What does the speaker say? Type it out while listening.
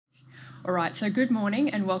All right, so good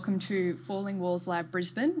morning and welcome to Falling Walls Lab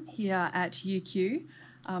Brisbane here at UQ,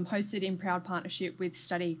 hosted in proud partnership with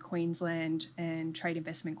Study Queensland and Trade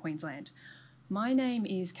Investment Queensland. My name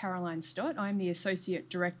is Caroline Stott. I'm the Associate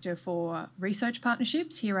Director for Research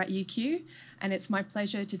Partnerships here at UQ, and it's my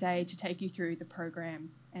pleasure today to take you through the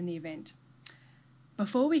program and the event.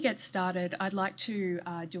 Before we get started, I'd like to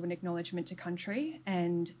do an acknowledgement to country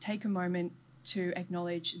and take a moment to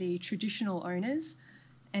acknowledge the traditional owners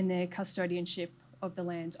and their custodianship of the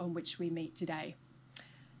lands on which we meet today.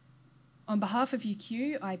 On behalf of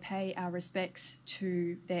UQ, I pay our respects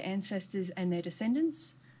to their ancestors and their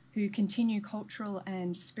descendants who continue cultural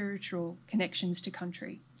and spiritual connections to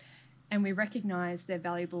country, and we recognise their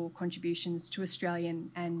valuable contributions to Australian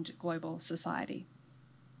and global society.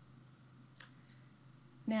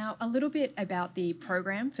 Now, a little bit about the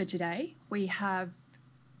program for today. We have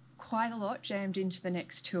quite a lot jammed into the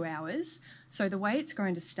next 2 hours. So the way it's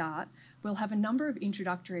going to start, we'll have a number of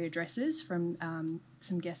introductory addresses from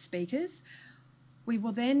some guest speakers. We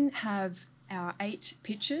will then have our 8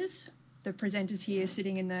 pitchers, the presenters here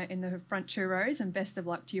sitting in the front 2 rows, and best of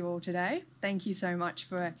luck to you all today. Thank you so much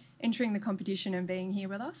for entering the competition and being here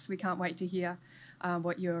with us. We can't wait to hear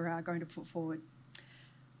what you're going to put forward.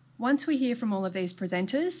 Once we hear from all of these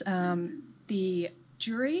presenters, the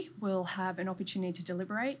jury will have an opportunity to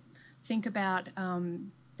deliberate, think about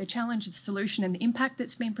the challenge, the solution and the impact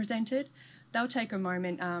that's been presented. They'll take a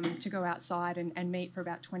moment to go outside and meet for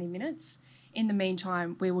about 20 minutes. In the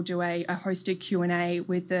meantime, we will do a hosted Q&A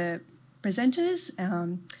with the presenters.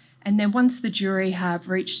 And then once the jury have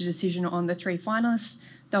reached a decision on the 3 finalists,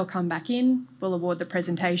 they'll come back in, we'll award the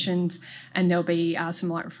presentations, and there'll be some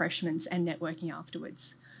light refreshments and networking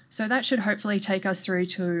afterwards. So that should hopefully take us through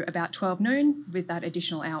to about 12 noon with that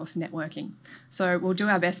additional hour for networking. So we'll do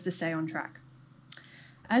our best to stay on track.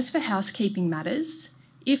 As for housekeeping matters,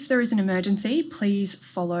 if there is an emergency, please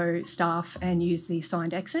follow staff and use the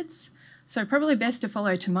assigned exits. So probably best to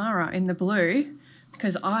follow Tamara in the blue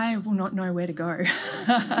because I will not know where to go.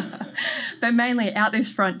 But mainly out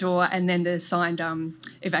this front door and then the assigned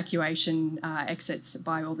evacuation exits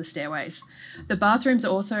by all the stairways. The bathrooms are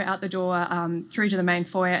also out the door through to the main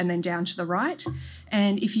foyer and then down to the right.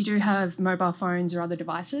 And if you do have mobile phones or other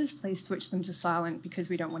devices, please switch them to silent because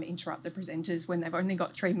we don't want to interrupt the presenters when they've only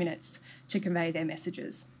got 3 minutes to convey their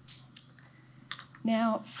messages.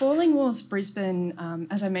 Now, Falling Walls Brisbane,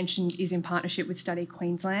 as I mentioned, is in partnership with Study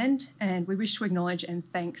Queensland, and we wish to acknowledge and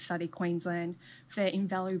thank Study Queensland for their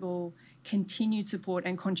invaluable continued support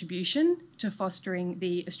and contribution to fostering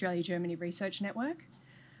the Australia-Germany Research Network.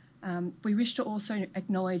 We wish to also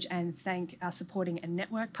acknowledge and thank our supporting and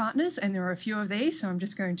network partners, and there are a few of these, so I'm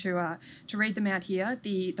just going to read them out here.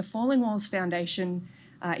 The Falling Walls Foundation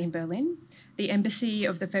in Berlin, the Embassy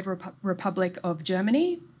of the Federal Republic of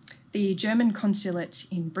Germany, the German Consulate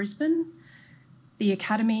in Brisbane, the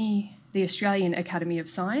Australian Academy of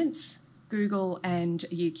Science, Google and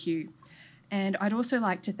UQ. And I'd also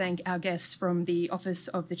like to thank our guests from the Office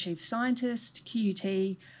of the Chief Scientist,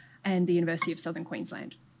 QUT, and the University of Southern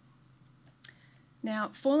Queensland. Now,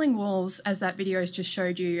 Falling Walls, as that video has just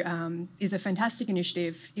showed you, is a fantastic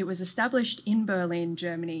initiative. It was established in Berlin,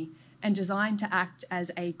 Germany, and designed to act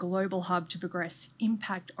as a global hub to progress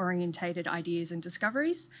impact-orientated ideas and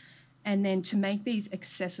discoveries, and then to make these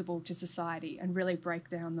accessible to society and really break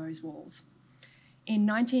down those walls. In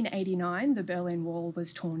 1989, the Berlin Wall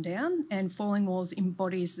was torn down, and Falling Walls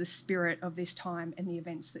embodies the spirit of this time and the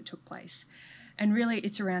events that took place. And really,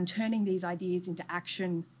 it's around turning these ideas into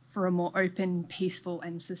action for a more open, peaceful,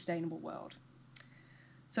 and sustainable world.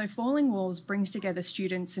 So Falling Walls brings together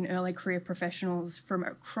students and early career professionals from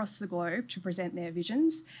across the globe to present their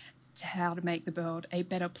visions to how to make the world a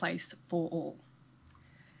better place for all.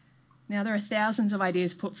 Now, there are thousands of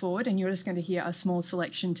ideas put forward, and you're just going to hear a small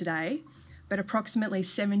selection today, but approximately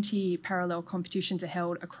 70 parallel competitions are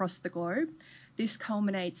held across the globe. This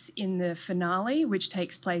culminates in the finale, which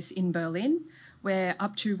takes place in Berlin, where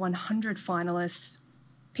up to 100 finalists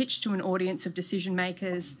pitch to an audience of decision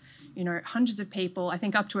makers, hundreds of people, I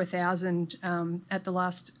think up to 1,000 at the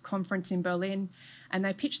last conference in Berlin, and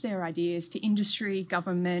they pitch their ideas to industry,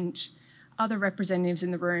 government, other representatives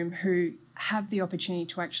in the room who have the opportunity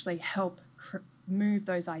to actually help move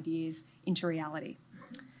those ideas into reality.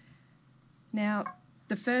 Now,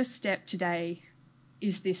 the first step today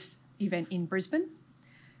is this event in Brisbane.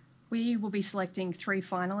 We will be selecting 3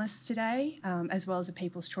 finalists today, as well as a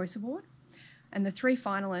People's Choice Award. And the 3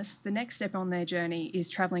 finalists, the next step on their journey is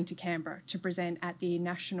travelling to Canberra to present at the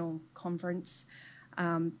National Conference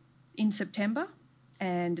in September,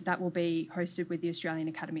 and that will be hosted with the Australian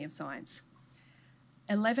Academy of Science.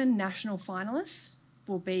 11 national finalists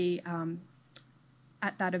will be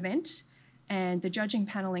at that event, and the judging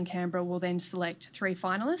panel in Canberra will then select 3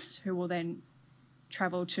 finalists who will then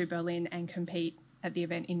travel to Berlin and compete at the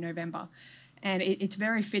event in November. And it's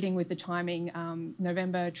very fitting with the timing,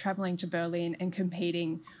 November, travelling to Berlin and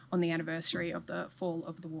competing on the anniversary of the fall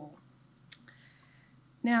of the wall.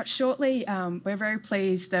 Now, shortly, we're very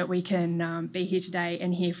pleased that we can be here today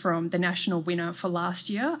and hear from the national winner for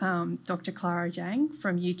last year, Dr Clara Jiang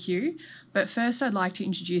from UQ. But first, I'd like to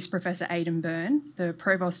introduce Professor Aidan Byrne, the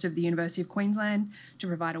Provost of the University of Queensland, to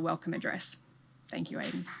provide a welcome address. Thank you,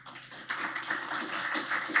 Aidan.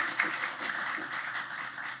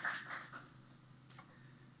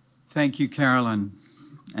 Thank you, Carolyn,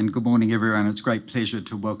 and good morning, everyone. It's a great pleasure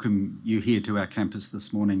to welcome you here to our campus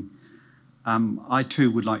this morning. I too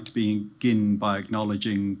would like to begin by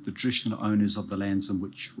acknowledging the traditional owners of the lands in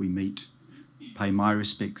which we meet, pay my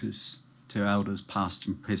respects to elders past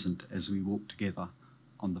and present as we walk together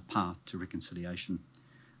on the path to reconciliation.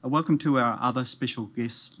 A welcome to our other special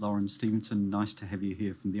guest, Lauren Stevenson. Nice to have you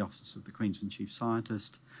here from the Office of the Queensland Chief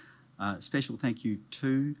Scientist. Special thank you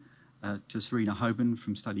to Serena Hoban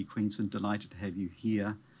from Study Queensland. Delighted to have you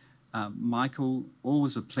here. Michael,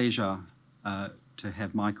 always a pleasure to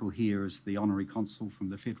have Michael here as the Honorary Consul from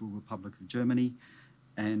the Federal Republic of Germany,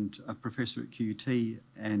 and a Professor at QUT,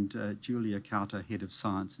 and Julia Carter, Head of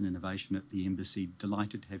Science and Innovation at the Embassy.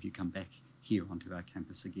 Delighted to have you come back here onto our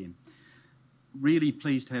campus again. Really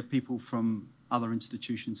pleased to have people from other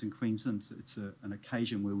institutions in Queensland. It's an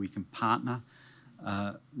occasion where we can partner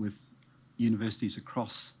with universities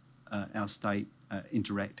across our state,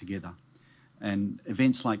 interact together. And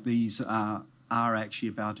events like these are actually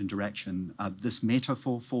about interaction. This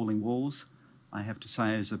metaphor, falling walls, I have to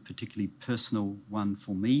say is a particularly personal one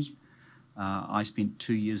for me. I spent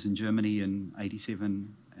 2 years in Germany in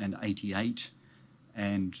 '87 and '88,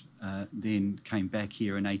 and then came back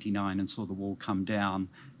here in '89 and saw the wall come down.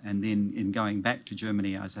 And then in going back to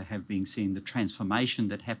Germany, as I have been seeing the transformation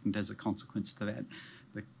that happened as a consequence of that,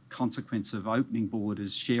 the consequence of opening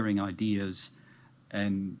borders, sharing ideas,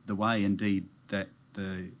 and the way indeed that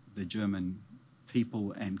the German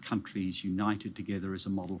people and countries united together as a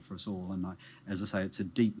model for us all. And as I say, it's a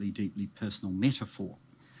deeply, deeply personal metaphor.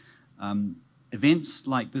 Events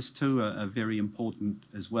like this too are very important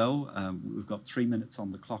as well. We've got 3 minutes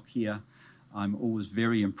on the clock here. I'm always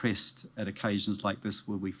very impressed at occasions like this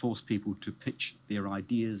where we force people to pitch their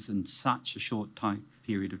ideas in such a short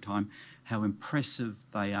period of time, how impressive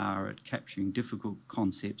they are at capturing difficult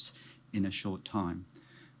concepts in a short time.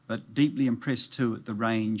 But deeply impressed too at the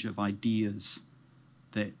range of ideas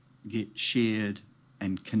that get shared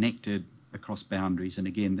and connected across boundaries. And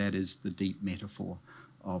again, that is the deep metaphor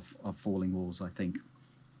of falling walls, I think.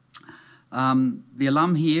 The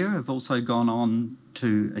alum here have also gone on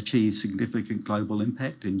to achieve significant global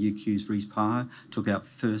impact. In UQ's Reese Parr took out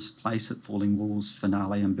first place at Falling Walls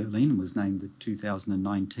finale in Berlin and was named the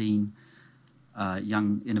 2019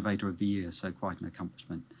 Young Innovator of the Year, so quite an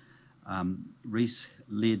accomplishment. Reese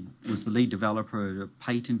was the lead developer of a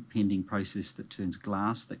patent-pending process that turns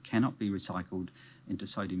glass that cannot be recycled into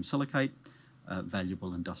sodium silicate,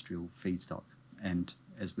 valuable industrial feedstock. And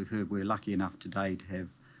as we've heard, we're lucky enough today to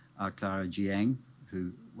have Clara Jiang,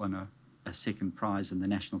 who won a second prize in the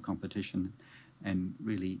national competition, and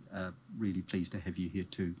really pleased to have you here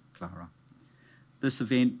too, Clara. This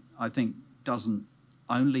event, I think, doesn't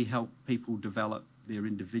only help people develop their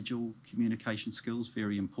individual communication skills,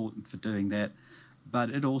 very important for doing that,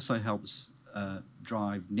 but it also helps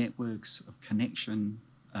drive networks of connection,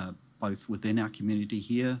 both within our community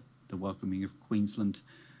here. The welcoming of Queensland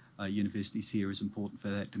universities here is important for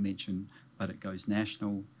that dimension, but it goes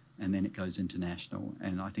national and then it goes international.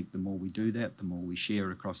 And I think the more we do that, the more we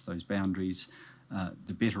share across those boundaries,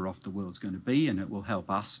 the better off the world's going to be, and it will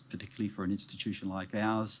help us, particularly for an institution like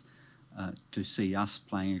ours, to see us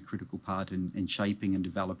playing a critical part in shaping and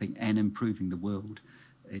developing and improving the world.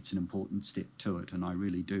 It's an important step to it, and I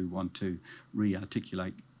really do want to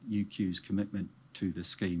re-articulate UQ's commitment to the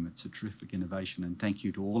scheme. It's a terrific innovation, and thank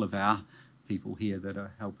you to all of our people here that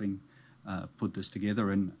are helping put this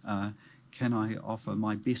together. And can I offer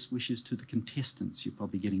my best wishes to the contestants? You're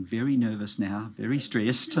probably getting very nervous now, very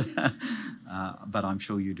stressed, but I'm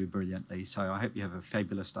sure you do brilliantly. So I hope you have a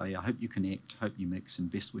fabulous day. I hope you connect, hope you mix, and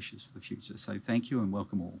best wishes for the future. So thank you and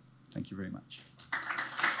welcome all. Thank you very much.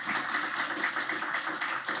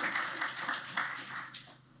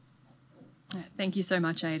 Thank you so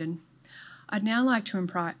much, Aidan. I'd now like to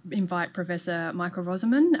invite Professor Michael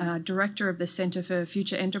Roseman, Director of the Centre for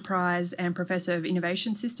Future Enterprise and Professor of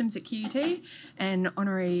Innovation Systems at QUT, and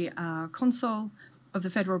Honorary Consul of the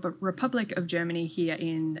Federal Republic of Germany here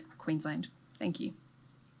in Queensland. Thank you.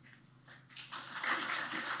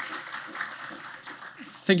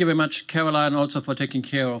 Thank you very much, Caroline, also for taking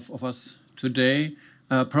care of us today.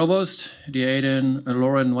 Provost, dear Aidan,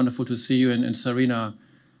 Lauren, wonderful to see you, and Serena,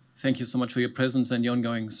 thank you so much for your presence and the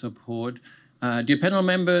ongoing support. Dear panel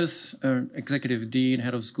members, Executive Dean,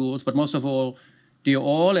 Head of Schools, but most of all, dear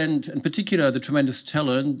all, and in particular, the tremendous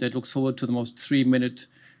talent that looks forward to the most 3-minute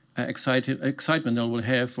excitement that we'll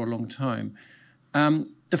have for a long time.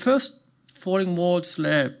 The first Falling Walls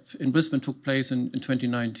Lab in Brisbane took place in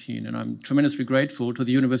 2019, and I'm tremendously grateful to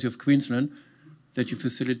the University of Queensland that you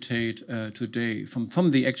facilitate today, from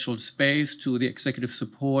the actual space to the executive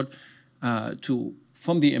support,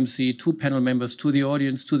 from the MC to panel members, to the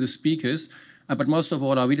audience, to the speakers. But most of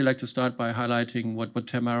all, I really like to start by highlighting what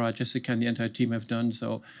Tamara, Jessica, and the entire team have done.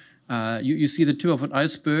 So you see the tip of an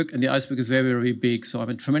iceberg, and the iceberg is very, very big. So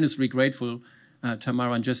I'm tremendously grateful,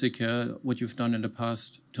 Tamara and Jessica, what you've done in the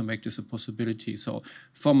past to make this a possibility. So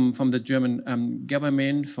from the German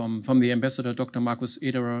government, from the ambassador, Dr. Markus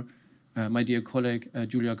Ederer, my dear colleague,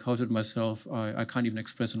 Julia Krause, and myself, I can't even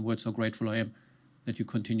express in words how grateful I am that you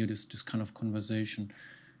continue this kind of conversation.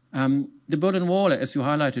 The Berlin Wall, as you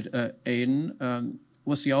highlighted, Aidan,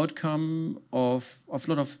 was the outcome of a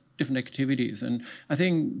lot of different activities. And I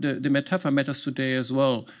think the metaphor matters today as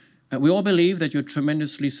well. We all believe that you're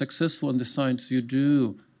tremendously successful in the science you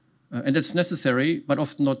do. And that's necessary, but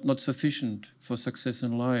often not sufficient for success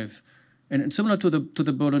in life. And similar to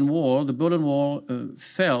the Berlin Wall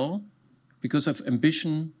fell because of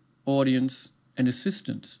ambition, audience, and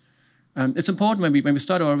assistance. It's important when we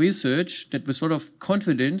start our research that with sort of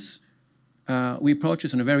confidence, we approach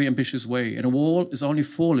this in a very ambitious way. And a wall is only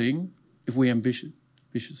falling if we're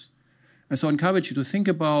ambitious. And so I encourage you to think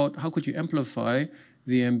about how could you amplify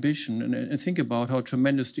the ambition and think about how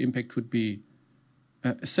tremendous the impact could be.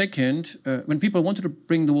 Second, when people wanted to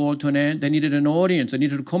bring the wall to an end, they needed an audience. They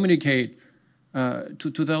needed to communicate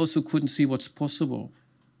to those who couldn't see what's possible.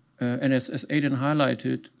 And as Aidan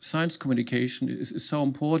highlighted, science communication is so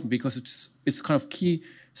important because it's kind of key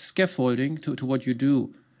scaffolding to what you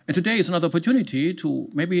do. And today is another opportunity to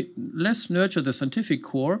maybe less nurture the scientific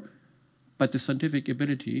core, but the scientific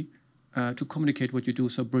ability to communicate what you do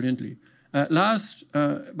so brilliantly. Last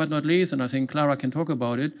but not least, and I think Clara can talk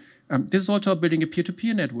about it, this is also building a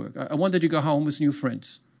peer-to-peer network. I want that you go home with new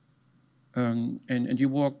friends. And you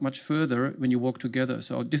walk much further when you walk together.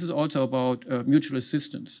 So this is also about mutual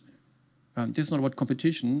assistance. This is not about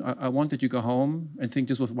competition. I want that you go home and think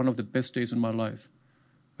this was one of the best days in my life.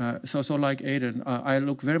 So like Aidan, I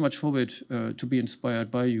look very much forward to be inspired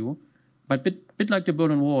by you. But bit like the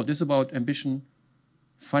Berlin Wall, this is about ambition,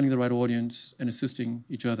 finding the right audience, and assisting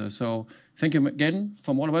each other. So thank you again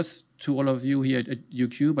from all of us to all of you here at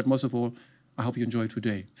UQ, but most of all, I hope you enjoy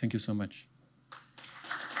today. Thank you so much.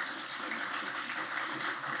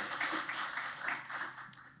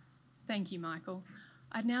 Thank you, Michael.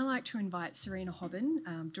 I'd now like to invite Serena Hobben,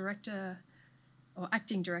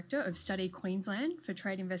 Acting Director of Study Queensland for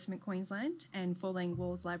Trade Investment Queensland and Falling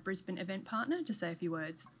Walls Lab Brisbane event partner, to say a few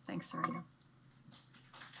words. Thanks, Serena.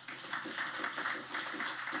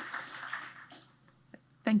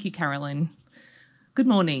 Thank you, Carolyn. Good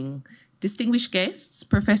morning. Distinguished guests,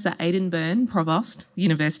 Professor Aidan Byrne, Provost,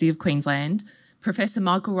 University of Queensland, Professor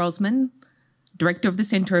Michael Rosman, Director of the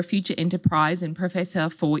Centre of Future Enterprise and Professor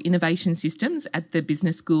for Innovation Systems at the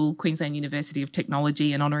Business School, Queensland University of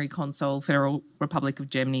Technology and Honorary Consul, Federal Republic of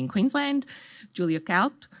Germany in Queensland, Julia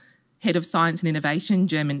Kaut, Head of Science and Innovation,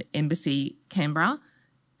 German Embassy, Canberra,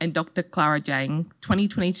 and Dr Clara Jang,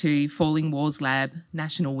 2022 Falling Walls Lab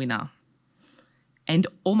National Winner, and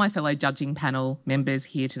all my fellow judging panel members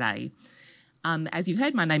here today. As you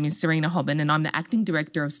heard, my name is Serena Hobben and I'm the Acting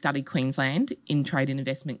Director of Study Queensland in Trade and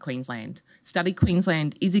Investment Queensland. Study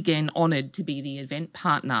Queensland is again honoured to be the event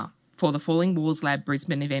partner for the Falling Walls Lab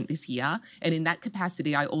Brisbane event this year, and in that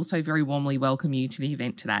capacity I also very warmly welcome you to the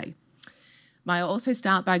event today. May I also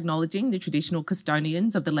start by acknowledging the traditional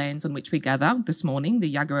custodians of the lands on which we gather this morning,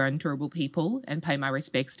 the Yagara and Turrbal people, and pay my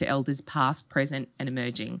respects to elders past, present and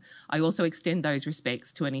emerging. I also extend those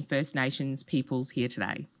respects to any First Nations peoples here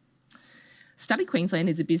today. Study Queensland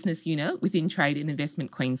is a business unit within Trade and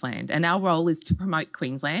Investment Queensland, and our role is to promote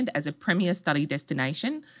Queensland as a premier study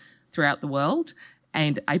destination throughout the world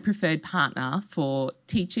and a preferred partner for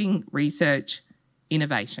teaching, research,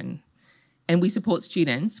 innovation. And we support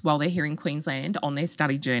students while they're here in Queensland on their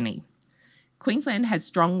study journey. Queensland has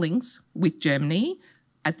strong links with Germany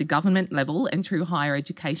at the government level and through higher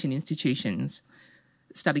education institutions.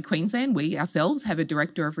 Study Queensland, we ourselves have a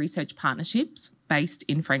Director of Research Partnerships based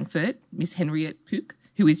in Frankfurt, Miss Henriette Puck,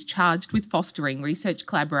 who is charged with fostering research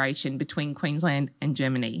collaboration between Queensland and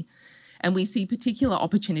Germany. And we see particular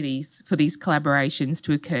opportunities for these collaborations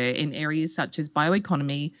to occur in areas such as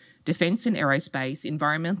bioeconomy, defence and aerospace,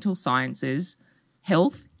 environmental sciences,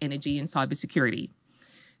 health, energy and cybersecurity.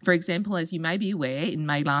 For example, as you may be aware, in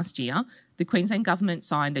May last year, the Queensland Government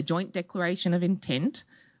signed a joint declaration of intent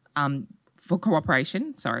for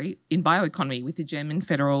cooperation, in bioeconomy with the German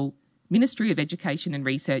Federal Ministry of Education and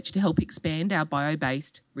Research to help expand our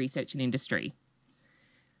bio-based research and industry.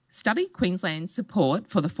 Study Queensland's support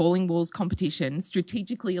for the Falling Walls competition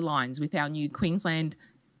strategically aligns with our new Queensland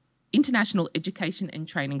International Education and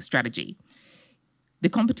Training Strategy. The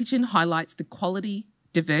competition highlights the quality,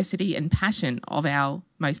 diversity and passion of our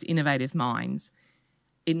most innovative minds.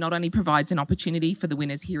 It not only provides an opportunity for the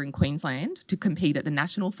winners here in Queensland to compete at the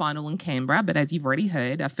national final in Canberra, but as you've already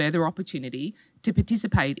heard, a further opportunity to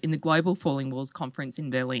participate in the Global Falling Walls Conference in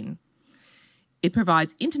Berlin. It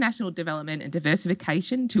provides international development and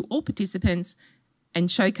diversification to all participants and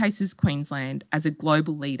showcases Queensland as a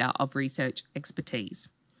global leader of research expertise.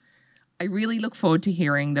 I really look forward to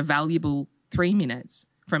hearing the valuable 3 minutes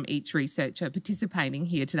from each researcher participating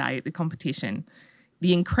here today at the competition.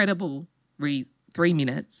 The incredible 3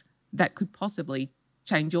 minutes that could possibly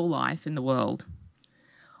change your life and the world.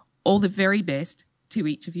 All the very best to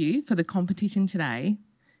each of you for the competition today.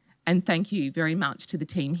 And thank you very much to the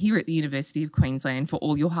team here at the University of Queensland for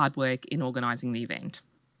all your hard work in organising the event.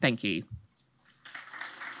 Thank you.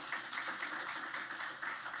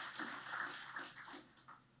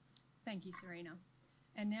 Thank you, Serena.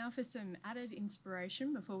 And now for some added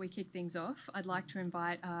inspiration before we kick things off, I'd like to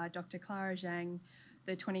invite Dr. Clara Zhang,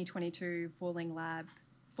 the 2022 Falling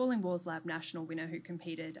Walls Lab national winner who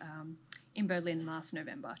competed in Berlin last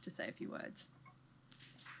November, to say a few words.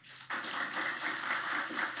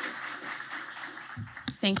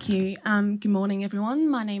 Thank you. Good morning, everyone.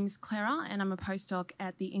 My name is Clara and I'm a postdoc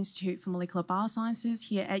at the Institute for Molecular Biosciences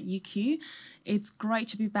here at UQ. It's great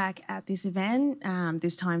to be back at this event,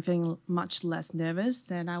 this time feeling much less nervous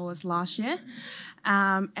than I was last year.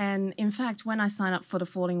 And in fact, when I signed up for the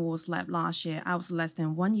Falling Walls Lab last year, I was less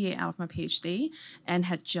than 1 year out of my PhD and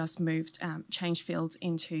had just changed fields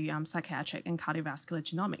into psychiatric and cardiovascular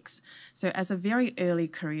genomics. So as a very early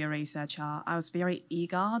career researcher, I was very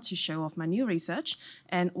eager to show off my new research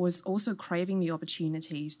and was also craving the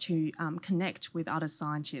opportunities to connect with other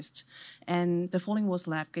scientists. And the Falling Walls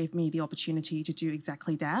Lab gave me the opportunity to do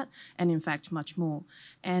exactly that, and in fact, much more.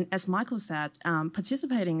 And as Michael said,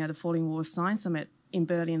 participating at the Falling Walls Science Summit in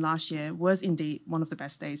Berlin last year was indeed one of the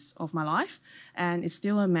best days of my life, and it's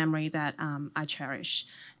still a memory that I cherish.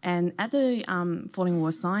 And at the Falling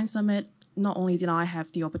Walls Science Summit, not only did I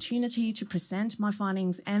have the opportunity to present my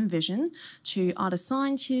findings and vision to other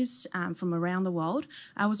scientists from around the world,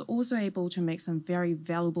 I was also able to make some very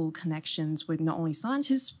valuable connections with not only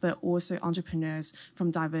scientists, but also entrepreneurs from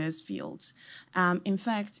diverse fields. In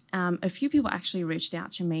fact, a few people actually reached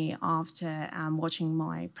out to me after watching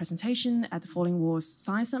my presentation at the Falling Walls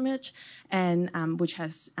Science Summit, and which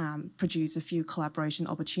has produced a few collaboration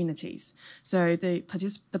opportunities. So the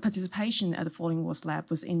participation at the Falling Walls Lab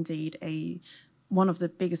was indeed one of the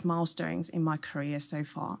biggest milestones in my career so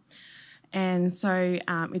far. And so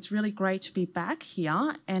it's really great to be back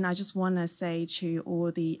here. And I just want to say to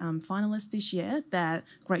all the finalists this year that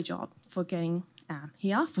great job for getting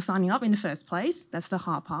here, for signing up in the first place. That's the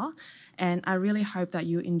hard part. And I really hope that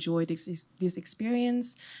you enjoy this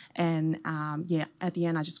experience. And yeah, at the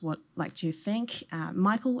end, I just would like to thank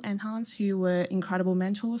Michael and Hans, who were incredible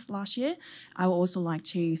mentors last year. I would also like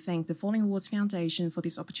to thank the Falling Walls Foundation for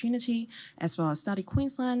this opportunity, as well as Study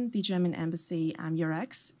Queensland, the German Embassy,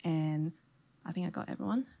 URX, and I think I got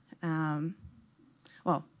everyone.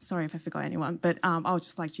 Well, sorry if I forgot anyone, but I would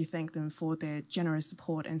just like to thank them for their generous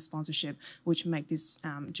support and sponsorship, which make this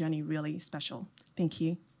journey really special. Thank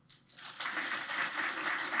you.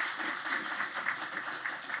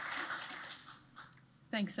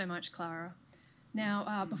 Thanks so much, Clara.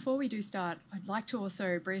 Now, before we do start, I'd like to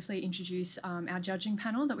also briefly introduce our judging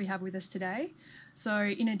panel that we have with us today. So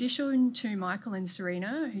in addition to Michael and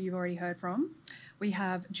Serena, who you've already heard from, we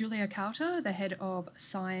have Julia Kauter, the Head of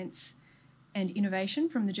Science and Innovation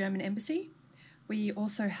from the German Embassy. We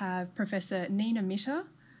also have Professor Nina Mitter,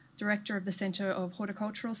 Director of the Centre of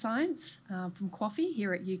Horticultural Science from QOFI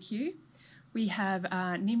here at UQ. We have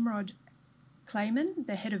Nimrod Kleiman,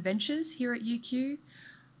 the Head of Ventures here at UQ.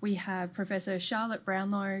 We have Professor Charlotte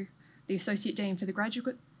Brownlow, the Associate Dean for the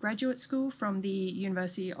Graduate School from the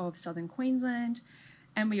University of Southern Queensland.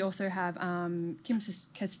 And we also have Kim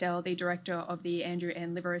Castell, the Director of the Andrew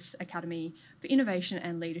N. Liveris Academy for Innovation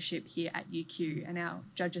and Leadership here at UQ. And our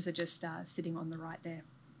judges are just sitting on the right there.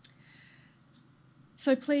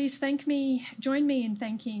 So please join me in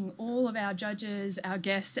thanking all of our judges, our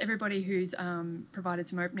guests, everybody who's provided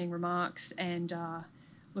some opening remarks, and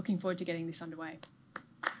looking forward to getting this underway.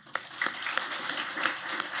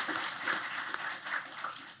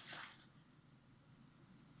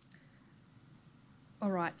 All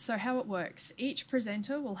right, so how it works. Each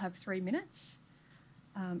presenter will have 3 minutes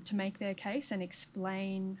to make their case and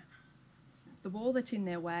explain the wall that's in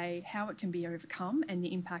their way, how it can be overcome, and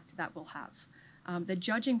the impact that will have. The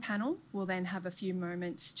judging panel will then have a few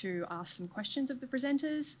moments to ask some questions of the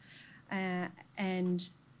presenters, and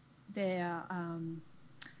their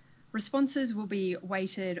responses will be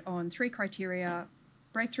weighted on 3 criteria: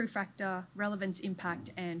 breakthrough factor, relevance,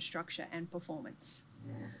 impact, and structure and performance.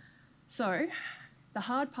 So the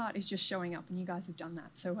hard part is just showing up, and you guys have done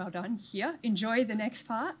that, so well done. Here, enjoy the next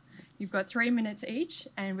part. You've got 3 minutes each,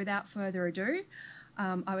 and without further ado,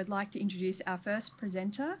 I would like to introduce our first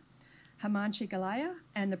presenter, Hemanshi Galaiya,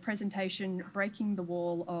 and the presentation, Breaking the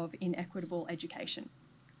Wall of Inequitable Education.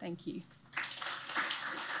 Thank you.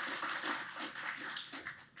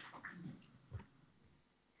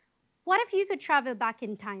 What if you could travel back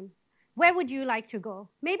in time? Where would you like to go?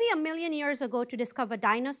 Maybe 1,000,000 years ago to discover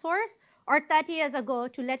dinosaurs, or 30 years ago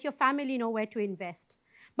to let your family know where to invest.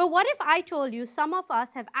 But what if I told you some of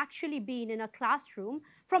us have actually been in a classroom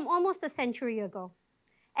from almost a century ago?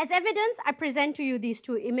 As evidence, I present to you these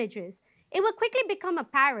 2 images. It will quickly become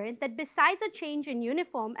apparent that besides a change in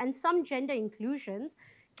uniform and some gender inclusions,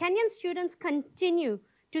 Kenyan students continue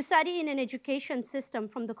to study in an education system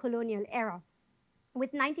from the colonial era.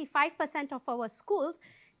 With 95% of our schools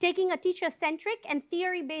taking a teacher-centric and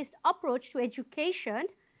theory-based approach to education,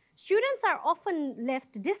 students are often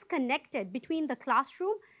left disconnected between the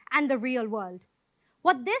classroom and the real world.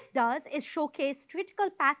 What this does is showcase critical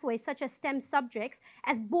pathways such as STEM subjects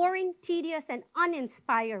as boring, tedious, and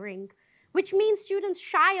uninspiring, which means students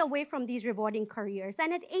shy away from these rewarding careers,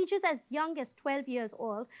 and at ages as young as 12 years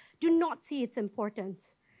old, do not see its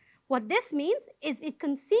importance. What this means is it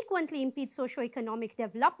consequently impedes socioeconomic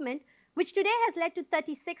development, which today has led to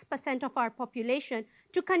 36% of our population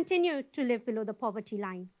to continue to live below the poverty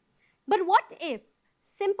line. But what if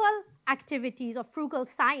simple activities of frugal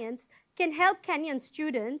science can help Kenyan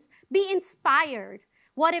students be inspired?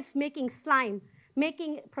 What if making slime,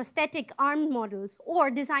 making prosthetic arm models,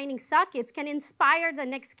 or designing circuits can inspire the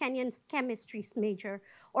next Kenyan chemistry major,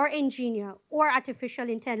 or engineer, or artificial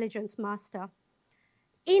intelligence master?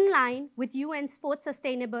 In line with UN's 4th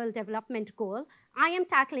Sustainable Development Goal, I am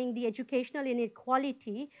tackling the educational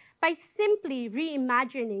inequality by simply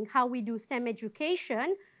reimagining how we do STEM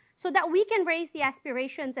education so that we can raise the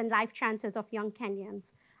aspirations and life chances of young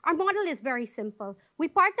Kenyans. Our model is very simple. We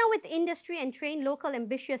partner with industry and train local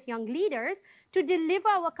ambitious young leaders to deliver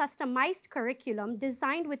our customized curriculum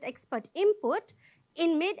designed with expert input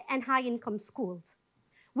in mid and high income schools.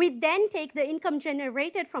 We then take the income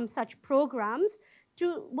generated from such programs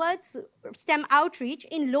towards STEM outreach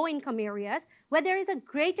in low-income areas where there is a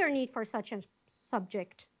greater need for such a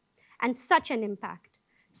subject and such an impact.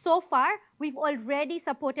 So far, we've already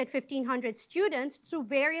supported 1,500 students through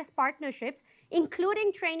various partnerships,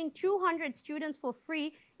 including training 200 students for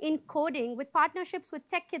free in coding with partnerships with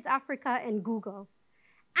Tech Kids Africa and Google.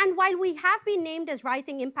 And while we have been named as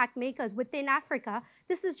rising impact makers within Africa,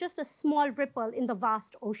 this is just a small ripple in the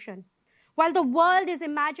vast ocean. While the world is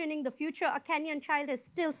imagining the future, a Kenyan child is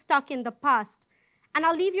still stuck in the past. And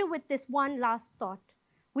I'll leave you with this one last thought.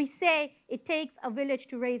 We say it takes a village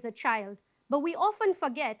to raise a child, but we often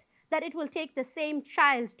forget that it will take the same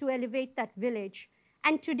child to elevate that village.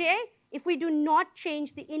 And today, if we do not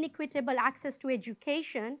change the inequitable access to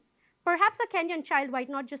education, perhaps a Kenyan child might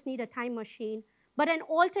not just need a time machine, but an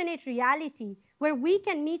alternate reality where we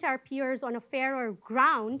can meet our peers on a fairer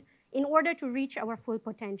ground in order to reach our full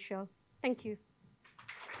potential. Thank you.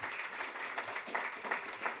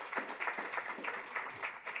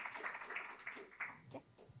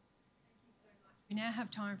 We now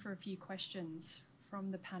have time for a few questions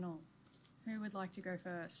from the panel. Who would like to go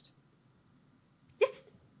first? Yes.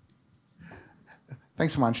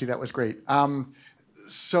 Thanks, Hemanshi. That was great.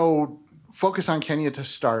 So focus on Kenya to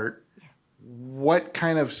start. Yes. What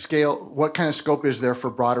kind of scope is there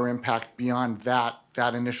for broader impact beyond that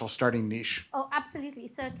initial starting niche? Oh, absolutely.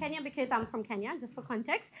 So Kenya, because I'm from Kenya, just for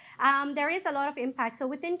context, there is a lot of impact. So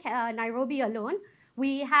within Nairobi alone,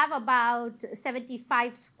 we have about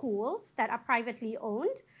 75 schools that are privately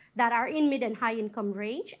owned that are in mid and high income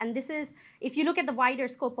range. And this is, if you look at the wider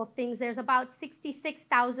scope of things, there's about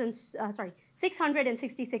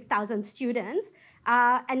 666,000 students.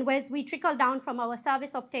 And as we trickle down from our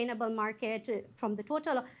service obtainable market, from the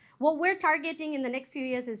total, What we're targeting in the next few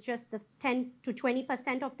years is just the 10 to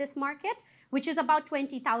 20% of this market, which is about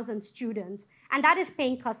 20,000 students, and that is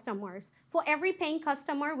paying customers. For every paying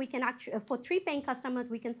customer, we can actually, for 3 paying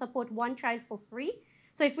customers, we can support 1 child for free.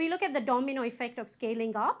 So if we look at the domino effect of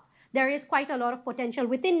scaling up, there is quite a lot of potential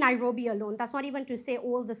within Nairobi alone. That's not even to say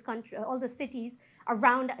all this country, all the cities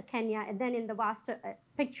around Kenya, and then in the vast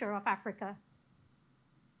picture of Africa.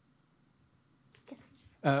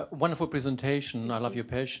 Wonderful presentation. I love your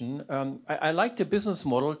passion. I like the business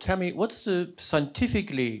model. Tell me, what's the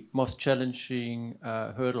scientifically most challenging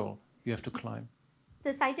hurdle you have to climb?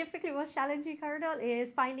 The scientifically most challenging hurdle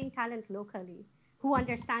is finding talent locally who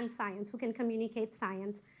understands science, who can communicate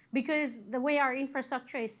science. Because the way our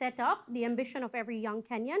infrastructure is set up, the ambition of every young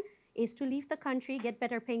Kenyan is to leave the country, get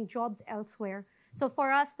better paying jobs elsewhere. So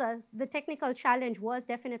for us, the technical challenge was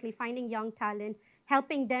definitely finding young talent,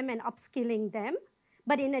 helping them and upskilling them.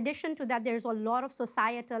 But in addition to that, there's a lot of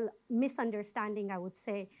societal misunderstanding, I would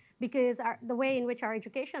say, because the way in which our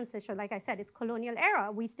education system, like I said, it's colonial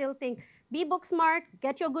era. We still think, be book smart,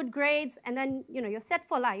 get your good grades, and then you're set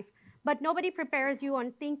for life. But nobody prepares you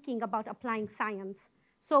on thinking about applying science.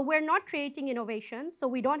 So we're not creating innovation, so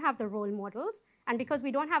we don't have the role models. And because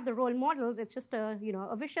we don't have the role models, it's just a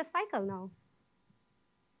vicious cycle now.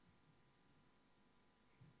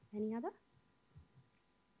 Any other?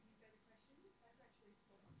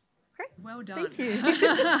 Great. Well done. Thank you.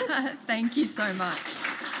 Thank you so much.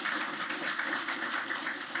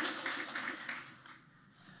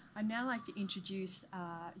 I'd now like to introduce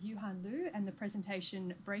Yuhan Liu and the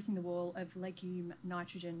presentation Breaking the Wall of Legume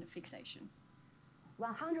Nitrogen Fixation.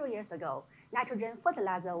 100 years ago, nitrogen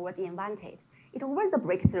fertilizer was invented. It was a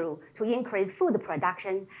breakthrough to increase food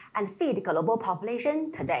production and feed global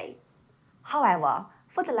population today. However,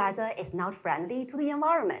 fertilizer is not friendly to the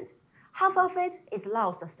environment. Half of it is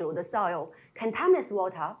lost through the soil, contaminates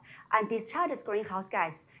water, and discharges greenhouse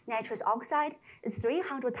gas. Nitrous oxide is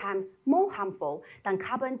 300 times more harmful than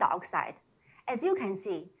carbon dioxide. As you can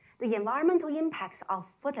see, the environmental impacts of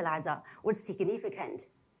fertilizer was significant.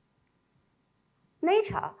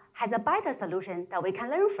 Nature has a better solution that we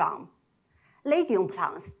can learn from: legume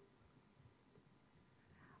plants.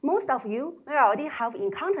 Most of you may already have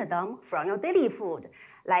encountered them from your daily food,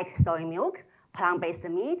 like soy milk, plant-based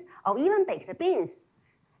meat, or even baked beans.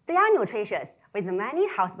 They are nutritious with many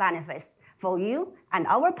health benefits for you and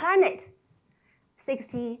our planet.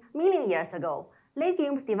 60 million years ago,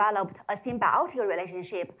 legumes developed a symbiotic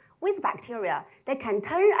relationship with bacteria that can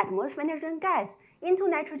turn atmospheric nitrogen gas into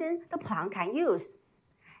nitrogen the plant can use.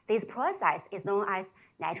 This process is known as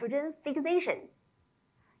nitrogen fixation.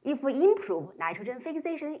 If we improve nitrogen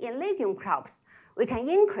fixation in legume crops, we can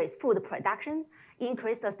increase food production,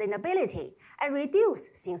 increase sustainability, and reduce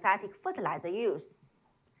synthetic fertilizer use.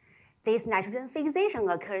 This nitrogen fixation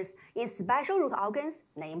occurs in special root organs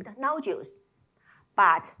named nodules.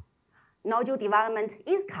 But nodule development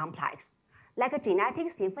is complex, like a genetic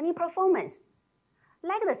symphony performance.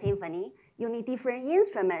 Like the symphony, you need different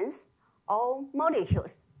instruments or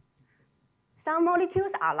molecules. Some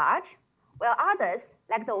molecules are large, while others,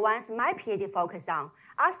 like the ones my PhD focused on,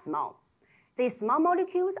 are small. These small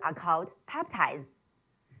molecules are called peptides.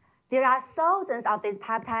 There are thousands of these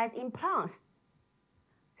peptides in plants.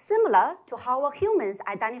 Similar to how humans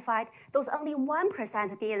identified those only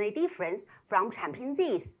 1% DNA difference from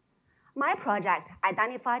chimpanzees, my project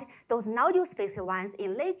identified those nodule-specific ones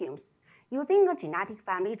in legumes using a genetic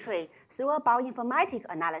family tree through a bioinformatic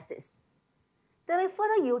analysis. Then we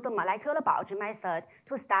further used the molecular biology method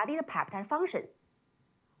to study the peptide function.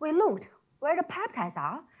 We looked where the peptides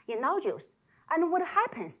are in nodules and what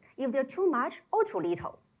happens if they're too much or too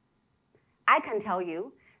little. I can tell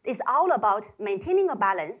you, it's all about maintaining a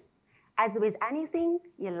balance, as with anything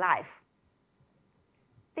in life.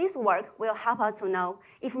 This work will help us to know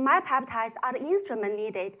if my peptides are the instrument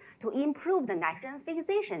needed to improve the nitrogen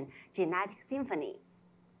fixation genetic symphony.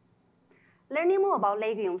 Learning more about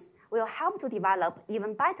legumes will help to develop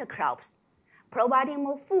even better crops, providing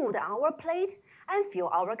more food on our plate and fuel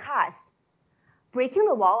our cars. Breaking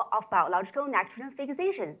the wall of biological nitrogen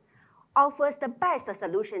fixation offers the best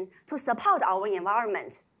solution to support our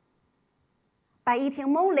environment. By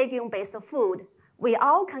eating more legume-based food, we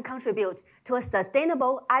all can contribute to a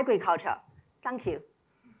sustainable agriculture. Thank you.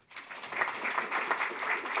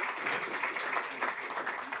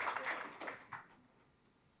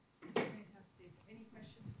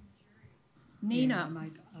 Nina. I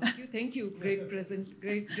might ask you. Thank you. Great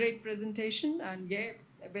presentation, and yeah,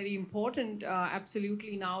 very important.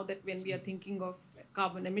 Absolutely, now that when we are thinking of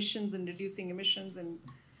carbon emissions and reducing emissions and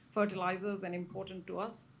fertilizers, and important to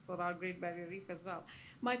us for our Great Barrier Reef as well.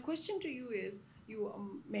 My question to you is,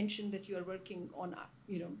 you mentioned that you are working on,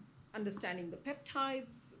 understanding the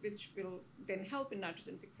peptides, which will then help in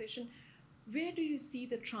nitrogen fixation. Where do you see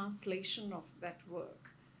the translation of that work?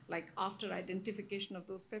 Like after identification of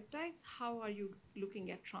those peptides, how are you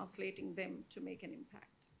looking at translating them to make an impact?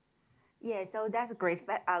 Yeah, so that's a great,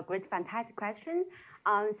 fantastic question.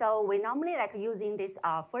 So we normally like using this,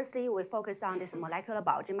 firstly, we focus on this molecular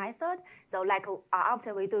biology method. So like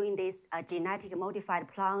after we're doing this genetic modified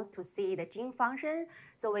plants to see the gene function,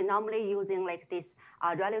 so we're normally using like this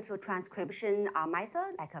relative transcription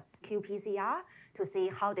method, like a qPCR, to see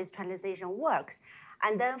how this translation works.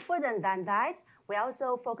 And then further than that, we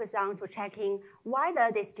also focus on to checking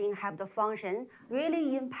whether this gene have the function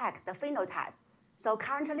really impacts the phenotype. So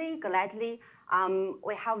currently, gladly,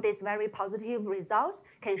 we have this very positive results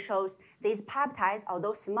can show these peptides,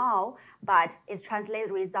 although small, but its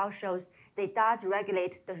translated result shows they does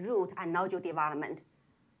regulate the root and nodule development.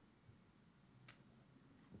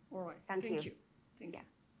 All right, Thank you. Thank you.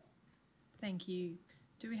 Thank you.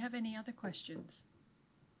 Do we have any other questions?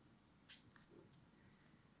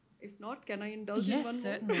 If not, can I indulge in one more? Yes,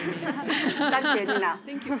 certainly. Thank you, Nina.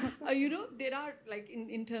 Thank you. There are, like,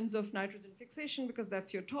 in terms of nitrogen fixation, because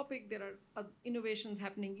that's your topic, there are innovations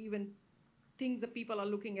happening, even things that people are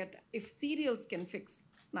looking at, if cereals can fix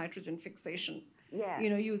nitrogen fixation,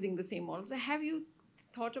 using the same model. So have you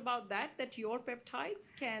thought about that your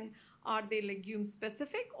peptides are they legume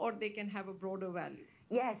specific or they can have a broader value?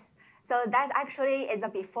 Yes. So that actually is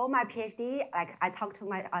before my PhD. Like I talked to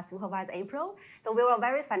my supervisor April. So we were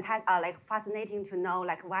very fascinating to know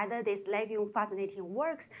whether this legume fascinating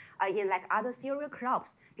works in other cereal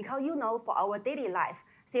crops, because for our daily life,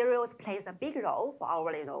 cereals plays a big role for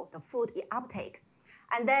our the food uptake.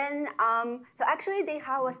 And then so actually they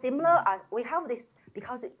have a similar. We have this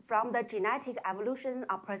because from the genetic evolution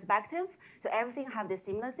perspective, so everything have the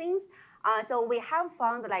similar things. So we have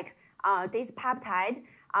found this peptide.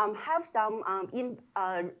 Have some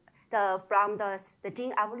from the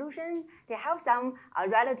gene evolution, they have some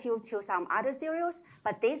relative to some other cereals,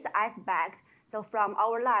 but this aspect, so from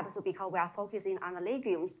our lab, so because we are focusing on the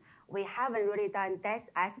legumes, we haven't really done this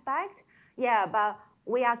aspect. Yeah, but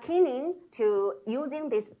we are keen to using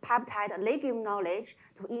this peptide legume knowledge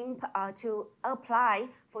to apply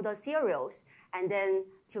for the cereals and then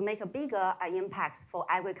to make a bigger impact for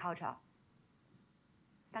agriculture.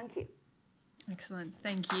 Thank you. Excellent.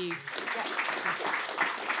 Thank you.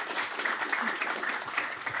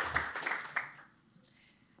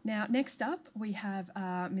 Now, next up, we have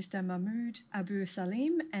Mr. Mahmoud Abu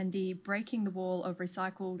Salim and the Breaking the Wall of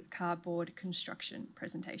Recycled Cardboard Construction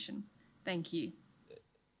presentation. Thank you.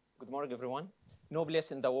 Good morning, everyone. No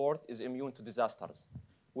place in the world is immune to disasters,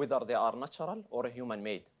 whether they are natural or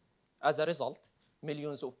human-made. As a result,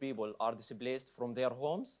 millions of people are displaced from their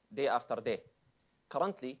homes day after day.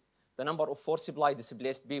 Currently, the number of forcibly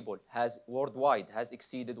displaced people worldwide has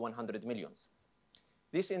exceeded 100 million.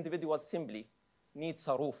 These individuals simply need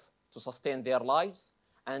a roof to sustain their lives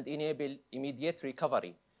and enable immediate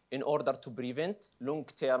recovery in order to prevent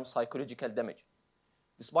long-term psychological damage.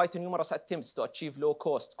 Despite numerous attempts to achieve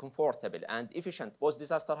low-cost, comfortable, and efficient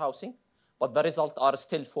post-disaster housing, but the results are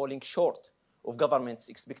still falling short of government's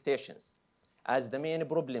expectations, as the main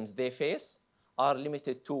problems they face are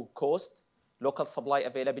limited to cost, local supply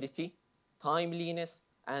availability, timeliness,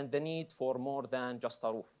 and the need for more than just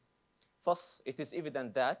a roof. Thus, it is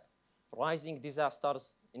evident that rising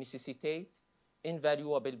disasters necessitate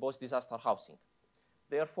invaluable post-disaster housing.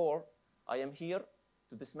 Therefore, I am here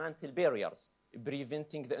to dismantle barriers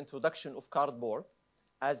preventing the introduction of cardboard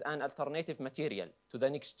as an alternative material to the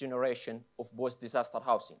next generation of post-disaster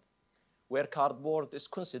housing, where cardboard is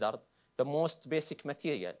considered the most basic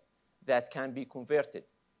material that can be converted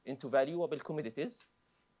into valuable commodities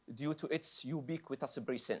due to its ubiquitous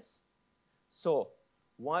presence. So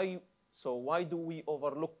why do we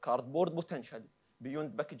overlook cardboard potential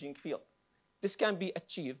beyond packaging field? This can be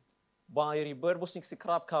achieved by repurposing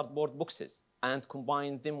scrap cardboard boxes and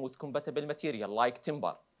combine them with compatible material like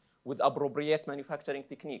timber with appropriate manufacturing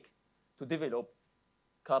technique to develop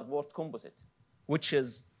cardboard composite, which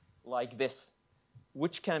is like this,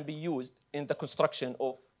 which can be used in the construction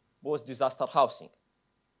of post-disaster housing.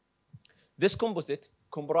 This composite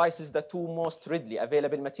comprises the two most readily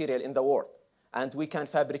available material in the world, and we can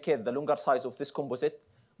fabricate the longer size of this composite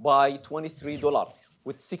by $23,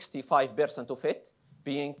 with 65% of it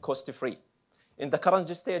being cost-free. In the current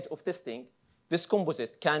stage of testing, this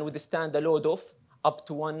composite can withstand a load of up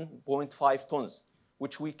to 1.5 tons,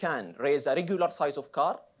 which we can raise a regular size of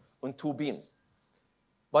car on two beams.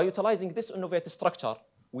 By utilizing this innovative structure,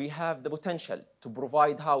 we have the potential to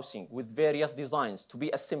provide housing with various designs to be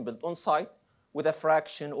assembled on site with a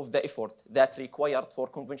fraction of the effort that required for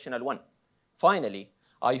conventional one. Finally,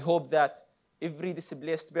 I hope that every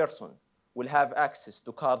displaced person will have access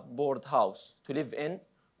to cardboard house to live in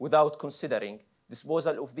without considering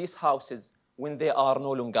disposal of these houses when they are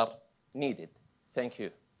no longer needed. Thank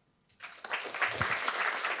you.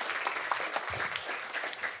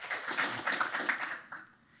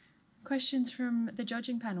 Questions from the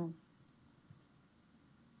judging panel?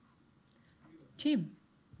 Tim.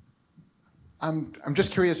 I'm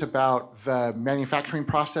just curious about the manufacturing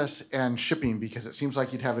process and shipping, because it seems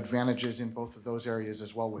like you'd have advantages in both of those areas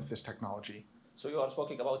as well with this technology. So you are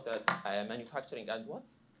talking about the manufacturing and what?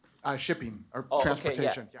 Shipping or Oh,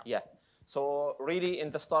 transportation. Okay, yeah. So really,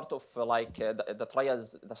 in the start of the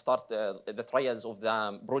trials of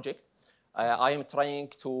the project, I am trying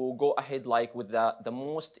to go ahead with the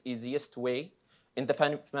most easiest way in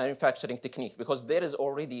the manufacturing technique, because there is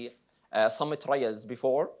already some trials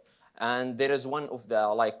before, and there is one of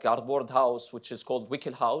the cardboard house which is called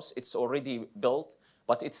Wickel house. It's already built,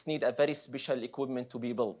 but it's need a very special equipment to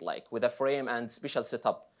be built, with a frame and special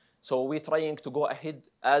setup. So we're trying to go ahead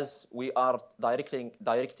as we are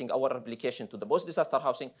directing our application to the post-disaster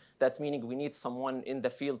housing. That's meaning we need someone in the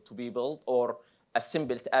field to be built or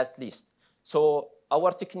assembled at least. So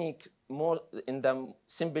our technique, more in the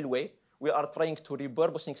simple way, we are trying to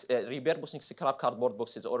repurposing scrap cardboard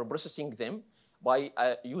boxes or processing them by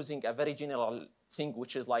using a very general thing,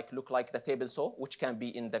 which is look like the table saw, which can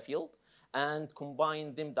be in the field, and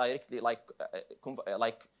combine them directly,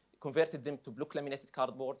 converted them to block laminated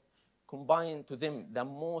cardboard, combine to them the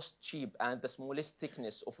most cheap and the smallest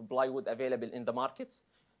thickness of plywood available in the markets,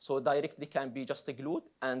 so directly can be just glued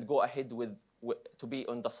and go ahead with to be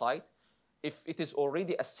on the site. If it is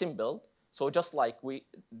already assembled, so just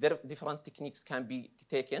there different techniques can be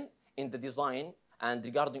taken in the design and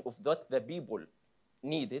regarding of that the people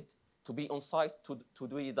needed to be on site to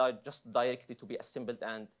do that just directly to be assembled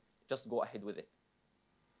and just go ahead with it.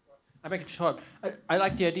 I make it short. I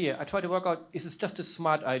like the idea. I try to work out, is this just a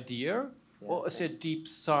smart idea, or is there deep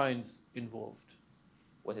science involved?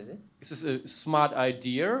 What is it? Is this a smart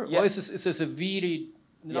idea, or is this a really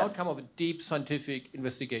an outcome of a deep scientific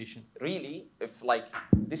investigation? Really, if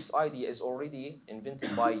this idea is already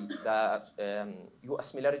invented by the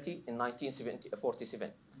US military in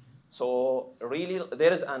 1947. So really,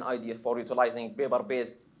 there is an idea for utilizing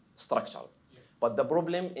paper-based structure. But the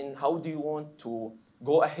problem in how do you want to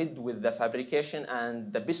go ahead with the fabrication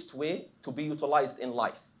and the best way to be utilized in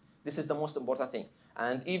life. This is the most important thing.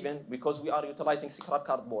 And even because we are utilizing scrap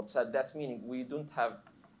cardboard, so that's meaning we don't have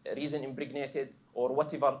resin impregnated or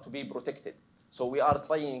whatever to be protected. So we are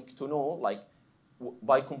trying to know,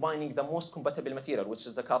 by combining the most compatible material, which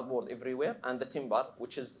is the cardboard everywhere, and the timber,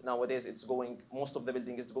 which is nowadays it's going, most of the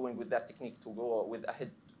building is going with that technique to go with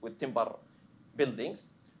ahead with timber buildings.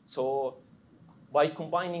 So by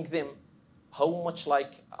combining them, how much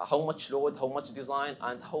load, how much design,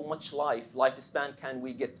 and how much lifespan can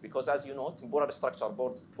we get? Because as you know, temporary structure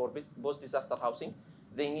board for post-disaster housing,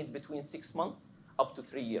 they need between 6 months up to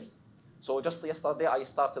 3 years. So just yesterday, I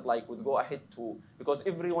started with go ahead to, because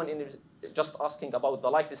everyone is just asking about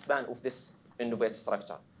the lifespan of this innovative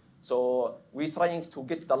structure. So we're trying to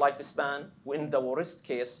get the lifespan. In the worst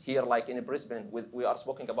case here, in Brisbane, we are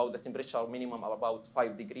speaking about the temperature minimum of about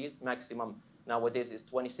 5 degrees, maximum nowadays is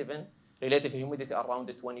 27, relative humidity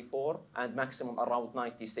around 24, and maximum around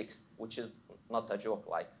 96, which is not a joke,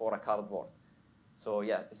 for a cardboard. So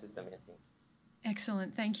yeah, this is the main things.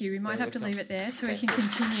 Excellent, thank you. We might have to leave it there so we can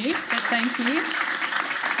continue, but thank you.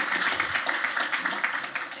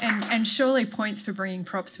 And surely points for bringing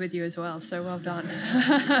props with you as well, so well done.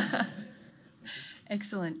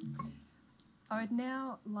 Excellent. I would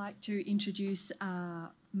now like to introduce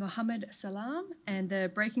Mohammed Salam and the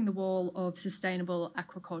Breaking the Wall of Sustainable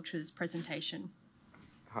Aquaculture's presentation.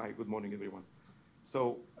 Hi, good morning, everyone.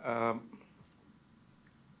 So,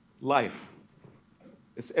 life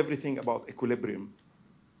is everything about equilibrium.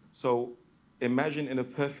 So, imagine in a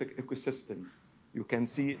perfect ecosystem, you can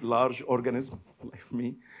see large organisms like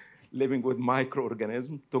me living with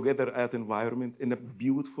microorganisms together at environment in a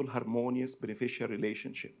beautiful, harmonious, beneficial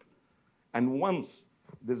relationship. And once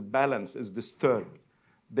this balance is disturbed,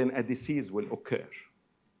 then a disease will occur.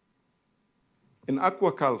 In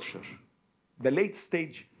aquaculture, the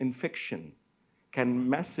late-stage infection can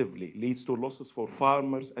massively lead to losses for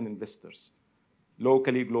farmers and investors,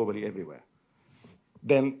 locally, globally, everywhere.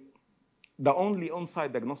 Then the only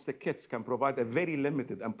on-site diagnostic kits can provide a very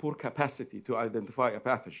limited and poor capacity to identify a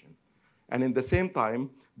pathogen. And in the same time,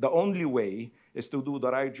 the only way is to do the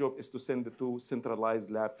right job is to send it to centralized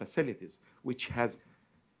lab facilities, which has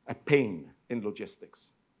a pain in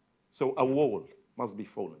logistics. So a wall must be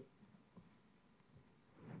fallen.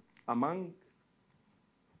 Among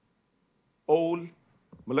all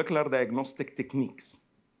molecular diagnostic techniques,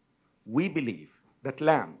 we believe that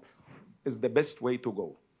LAMP is the best way to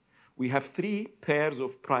go. We have 3 pairs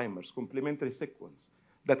of primers, complementary sequence,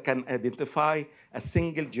 that can identify a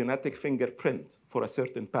single genetic fingerprint for a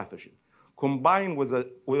certain pathogen, combined with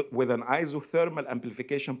an isothermal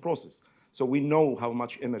amplification process, so we know how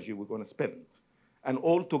much energy we're going to spend. And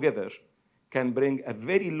all together can bring a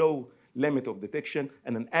very low limit of detection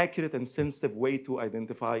and an accurate and sensitive way to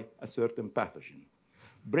identify a certain pathogen.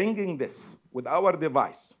 Bringing this with our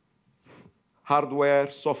device,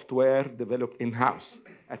 hardware, software developed in-house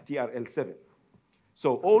at TRL7.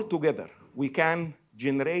 So all together, we can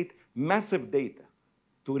generate massive data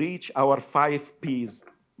to reach our 5 Ps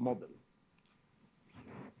model.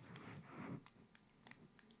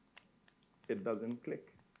 It doesn't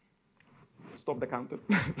click. Stop the counter.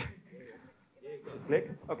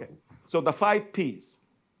 Click? Okay. So the 5 Ps,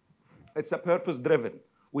 it's a purpose-driven,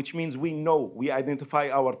 which means we know, we identify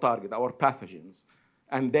our target, our pathogens,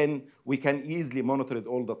 and then we can easily monitor it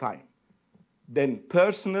all the time. Then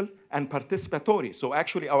personal and participatory. So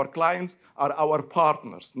actually our clients are our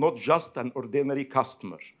partners, not just an ordinary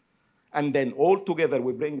customer. And then all together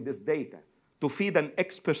we bring this data to feed an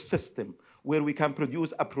expert system where we can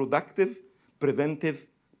produce a productive, preventive,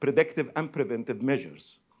 predictive, and preventive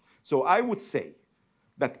measures. So I would say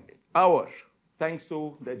that thanks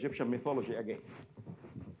to the Egyptian mythology again,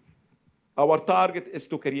 our target is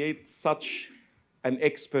to create such an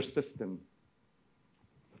expert system.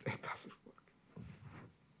 It doesn't work.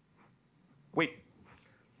 Wait.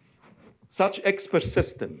 Such expert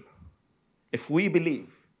system, if we believe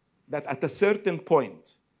that at a certain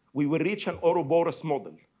point we will reach an Ouroboros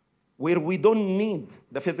model where we don't need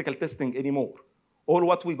the physical testing anymore, all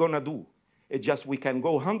what we're going to do is just we can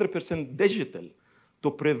go 100% digital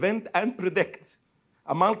to prevent and predict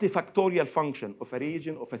a multifactorial function of a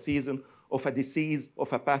region, of a season, of a disease,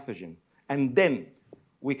 of a pathogen. And then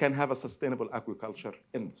we can have a sustainable aquaculture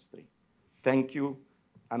industry. Thank you,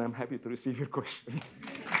 and I'm happy to receive your questions.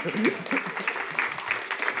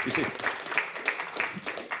 You see,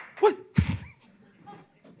 what?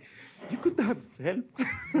 You could have helped.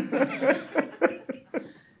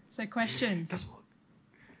 So questions?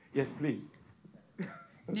 Yes, please.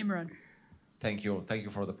 Nimrod. Thank you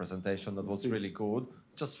for the presentation. That was really good.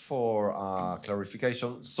 Just for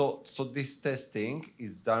clarification, so this testing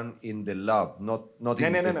is done in the lab, not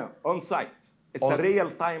in the... No, on site. It's a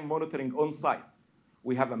real-time monitoring on site.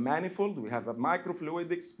 We have a manifold, we have a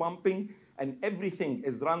microfluidics pumping, and everything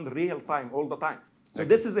is run real-time all the time. So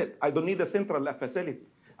this is it. I don't need a central lab facility.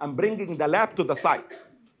 I'm bringing the lab to the site,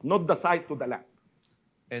 not the site to the lab.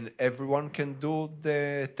 And everyone can do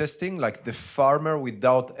the testing, like the farmer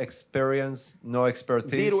without experience, no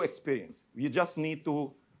expertise? Zero experience. You just need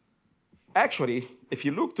to... Actually, if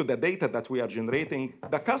you look to the data that we are generating,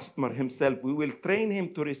 the customer himself, we will train him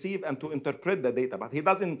to receive and to interpret the data, but he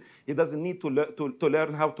doesn't need to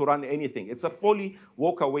learn how to run anything. It's a fully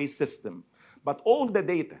walk-away system. But all the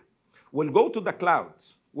data will go to the cloud,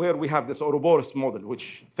 where we have this Ouroboros model,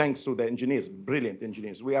 which thanks to the engineers, brilliant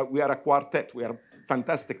engineers, we are a quartet, we are a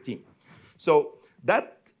fantastic team. So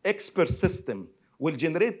that expert system will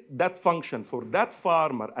generate that function for that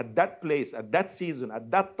farmer at that place, at that season, at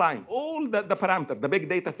that time, all the parameter, the big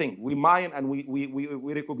data thing. We mine and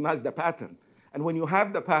we recognize the pattern. And when you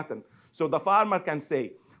have the pattern, so the farmer can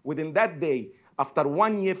say, within that day, after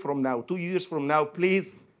 1 year from now, 2 years from now,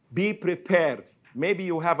 please be prepared. Maybe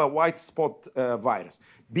you have a white spot virus.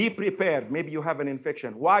 Be prepared. Maybe you have an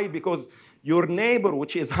infection. Why? Because your neighbor,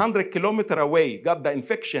 which is 100 kilometers away, got the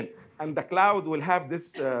infection, and the cloud will have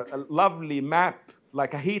this lovely map,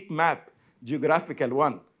 like a heat map, geographical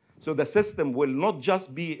one. So the system will not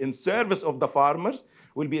just be in service of the farmers,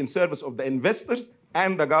 will be in service of the investors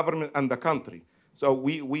and the government and the country. So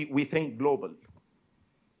we think global.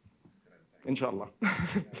 Inshallah.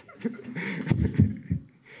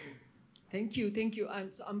 Thank you.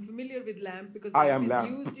 I'm familiar with LAMP because LAMP is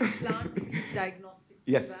used in plant disease diagnostics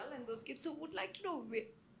as well, and those kids. So would like to know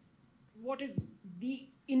what is the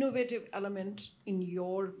innovative element in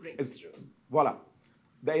your breakthrough? Voila.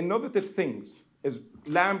 The innovative things is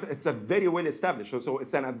LAMP, it's a very well established, so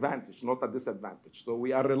it's an advantage, not a disadvantage. So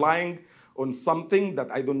we are relying on something that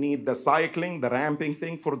I don't need the cycling, the ramping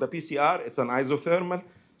thing for the PCR. It's an isothermal,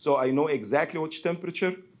 so I know exactly which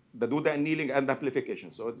temperature, the do the annealing and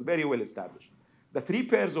amplification. So it's very well established. The 3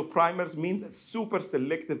 pairs of primers means it's super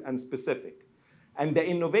selective and specific. And the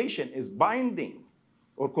innovation is binding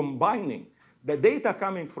or combining the data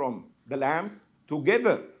coming from the LAMP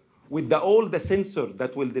together with all the sensors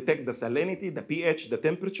that will detect the salinity, the pH, the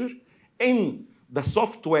temperature, in the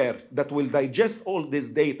software that will digest all this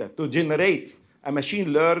data to generate a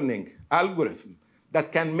machine learning algorithm that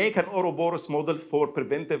can make an Ouroboros model for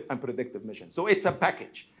preventive and predictive missions. So it's a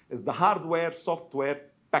package. It's the hardware, software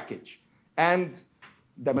package, and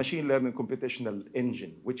the machine learning computational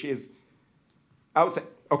engine, which is outside.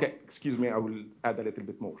 Okay, excuse me, I will add a little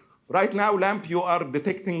bit more. Right now, LAMP, you are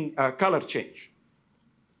detecting color change.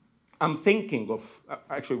 I'm thinking of,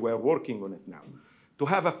 actually we're working on it now, to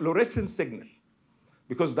have a fluorescent signal,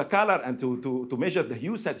 because the color and to measure the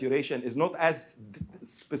hue saturation is not as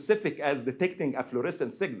specific as detecting a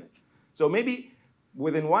fluorescent signal. So maybe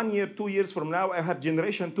within 1 year, 2 years from now, I have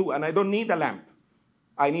generation 2, and I don't need a lamp.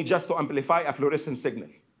 I need just to amplify a fluorescent signal.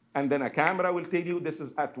 And then a camera will tell you this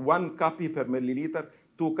is at 1 copy per milliliter,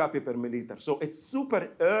 2 copy per milliliter. So it's super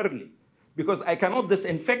early, because I cannot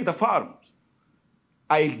disinfect the farms.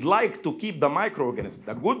 I'd like to keep the microorganisms,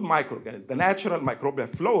 the good microorganisms, the natural microbial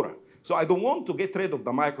flora. So I don't want to get rid of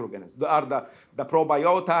the microorganisms. There are the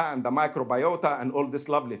probiota and the microbiota and all these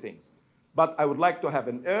lovely things. But I would like to have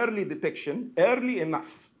an early detection, early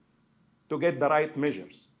enough to get the right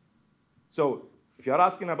measures. So if you're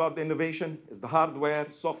asking about the innovation, it's the hardware,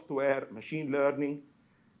 software, machine learning,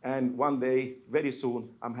 and one day, very soon,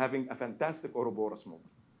 I'm having a fantastic Ouroboros model.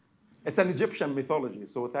 It's an Egyptian mythology,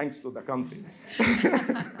 so thanks to the country.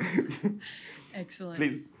 Excellent.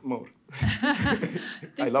 Please, more.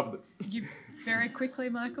 I love this. Very quickly,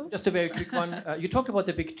 Michael. Just a very quick one. You talked about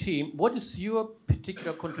the big team. What is your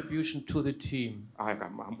particular contribution to the team?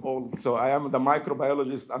 I'm old, so I am the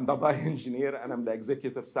microbiologist, I'm the bioengineer, and I'm the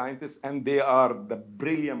executive scientist, and they are the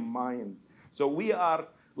brilliant minds. So we are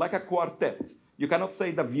like a quartet. You cannot say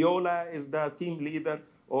the viola is the team leader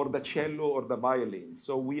or the cello or the violin.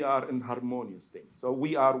 So we are in harmonious thing. So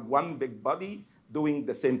we are one big body doing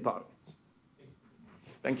the same target.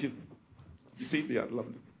 Thank you. You see, they are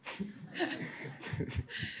lovely.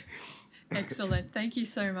 Excellent. Thank you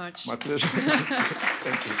so much. My pleasure.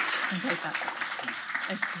 Thank you. I'll take that.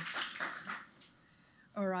 Excellent.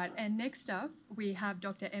 All right, and next up, we have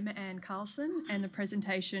Dr. Emma-Anne Karlsen and the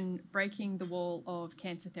presentation, Breaking the Wall of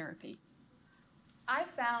Cancer Therapy. I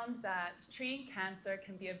found that treating cancer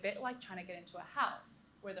can be a bit like trying to get into a house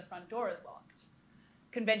where the front door is locked.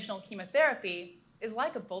 Conventional chemotherapy is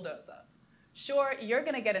like a bulldozer. Sure, you're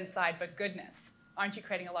going to get inside, but goodness, aren't you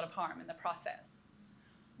creating a lot of harm in the process?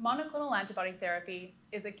 Monoclonal antibody therapy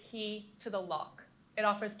is a key to the lock. It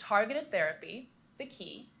offers targeted therapy, the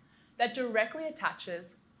key, that directly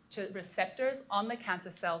attaches to receptors on the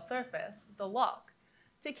cancer cell surface, the lock,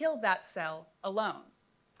 to kill that cell alone.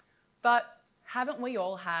 But haven't we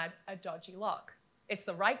all had a dodgy lock? It's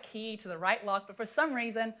the right key to the right lock, but for some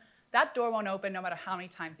reason, that door won't open no matter how many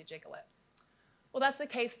times you jiggle it. Well, that's the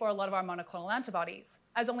case for a lot of our monoclonal antibodies,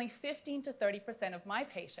 as only 15 to 30% of my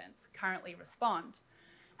patients currently respond.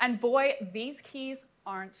 And boy, these keys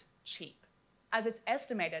aren't cheap, as it's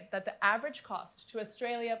estimated that the average cost to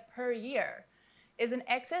Australia per year is in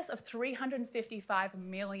excess of $355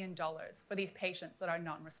 million for these patients that are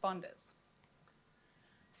non-responders.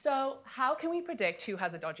 So how can we predict who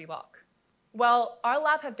has a dodgy lock? Well, our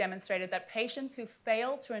lab have demonstrated that patients who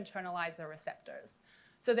fail to internalize their receptors,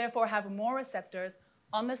 so therefore have more receptors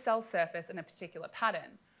on the cell surface in a particular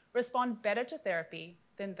pattern, respond better to therapy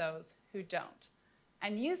than those who don't.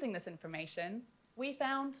 And using this information, we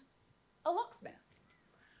found a locksmith.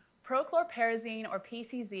 Prochlorperazine, or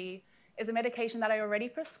PCZ, is a medication that I already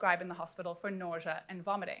prescribe in the hospital for nausea and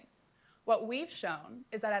vomiting. What we've shown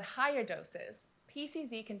is that at higher doses,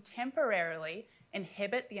 PCZ can temporarily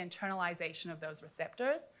inhibit the internalization of those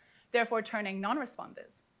receptors, therefore turning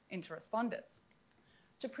non-responders into responders.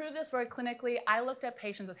 To prove this work clinically, I looked at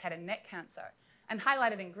patients with head and neck cancer, and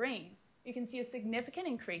highlighted in green, you can see a significant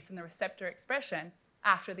increase in the receptor expression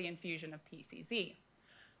after the infusion of PCZ.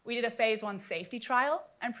 We did a phase 1 safety trial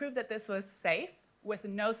and proved that this was safe with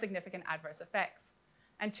no significant adverse effects.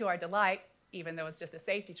 And to our delight, even though it's just a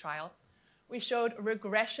safety trial, we showed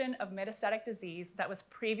regression of metastatic disease that was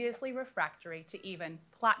previously refractory to even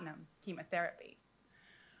platinum chemotherapy.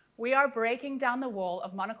 We are breaking down the wall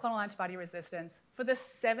of monoclonal antibody resistance for the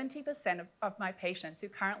 70% of my patients who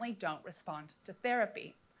currently don't respond to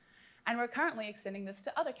therapy. And we're currently extending this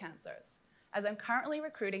to other cancers, as I'm currently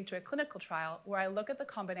recruiting to a clinical trial where I look at the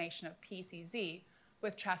combination of PCZ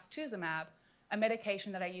with trastuzumab, a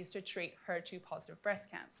medication that I use to treat HER2-positive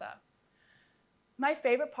breast cancer. My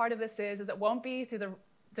favorite part of this is it won't be through the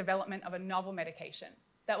development of a novel medication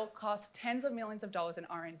that will cost tens of millions of dollars in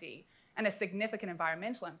R&D and a significant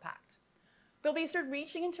environmental impact. They'll be through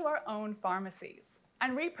reaching into our own pharmacies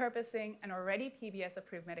and repurposing an already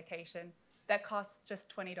PBS-approved medication that costs just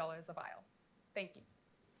 $20 a vial. Thank you.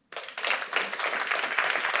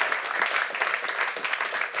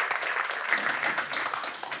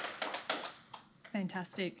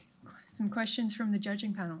 Fantastic. Some questions from the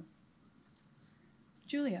judging panel.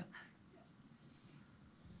 Julia.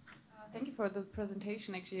 Thank you for the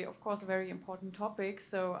presentation. Actually, of course, a very important topic,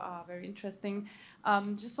 so very interesting.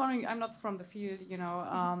 Just wondering, I'm not from the field,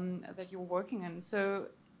 that you're working in. So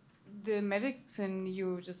the medicine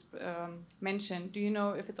you just mentioned, do you know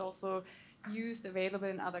if it's also used, available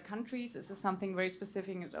in other countries? Is this something very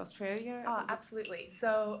specific in Australia? Absolutely.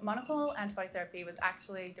 So monoclonal antibody therapy was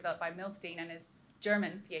actually developed by Milstein and his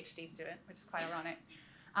German PhD student, which is quite ironic,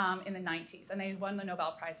 in the 90s. And they won the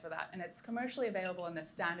Nobel Prize for that. And it's commercially available in the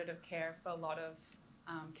standard of care for a lot of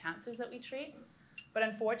cancers that we treat. But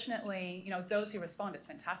unfortunately, those who respond, it's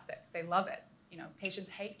fantastic. They love it. Patients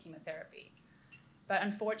hate chemotherapy. But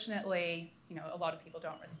unfortunately, a lot of people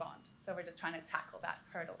don't respond. So we're just trying to tackle that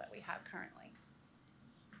hurdle that we have currently.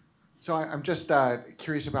 So I'm just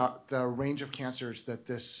curious about the range of cancers that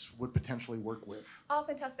this would potentially work with. Oh,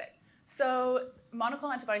 fantastic. So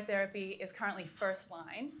monoclonal antibody therapy is currently first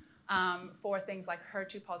line for things like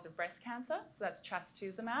HER2-positive breast cancer. So that's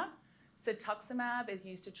trastuzumab. Cetuximab is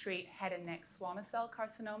used to treat head and neck squamous cell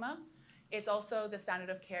carcinoma. It's also the standard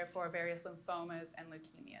of care for various lymphomas and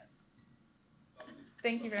leukemias.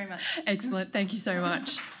 Thank you very much. Excellent. Thank you so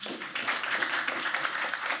much.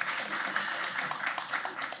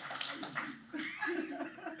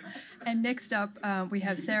 And next up, we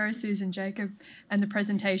have Sarah Susan Jacob and the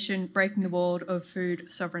presentation, Breaking the Wall of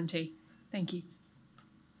Food Sovereignty. Thank you.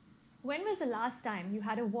 When was the last time you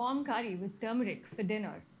had a warm curry with turmeric for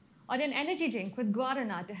dinner? Or an energy drink with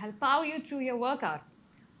guarana to help power you through your workout?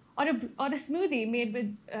 Or a smoothie made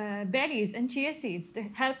with berries and chia seeds to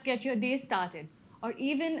help get your day started? Or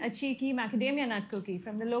even a cheeky macadamia nut cookie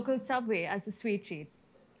from the local Subway as a sweet treat?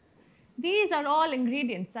 These are all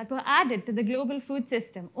ingredients that were added to the global food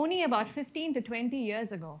system only about 15 to 20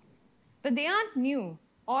 years ago. But they aren't new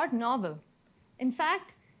or novel. In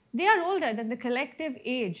fact, they are older than the collective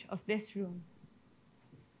age of this room.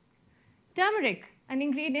 Turmeric, an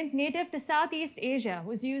ingredient native to Southeast Asia,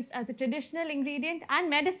 was used as a traditional ingredient and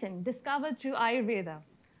medicine discovered through Ayurveda.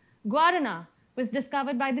 Guarana was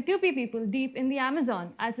discovered by the Tupi people deep in the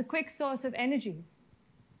Amazon as a quick source of energy.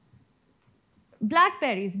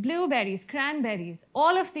 Blackberries, blueberries, cranberries,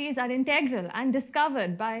 all of these are integral and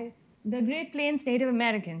discovered by the Great Plains Native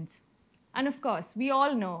Americans. And of course, we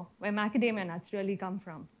all know where macadamia nuts really come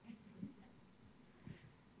from.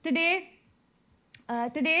 Today,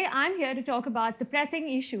 I'm here to talk about the pressing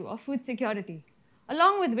issue of food security,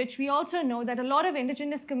 along with which we also know that a lot of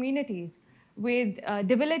indigenous communities with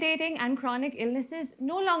debilitating and chronic illnesses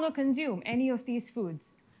no longer consume any of these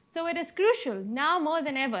foods. So it is crucial now more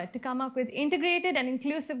than ever to come up with integrated and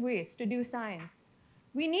inclusive ways to do science.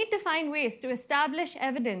 We need to find ways to establish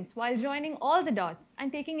evidence while joining all the dots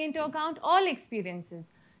and taking into account all experiences,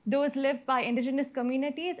 those lived by indigenous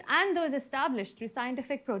communities and those established through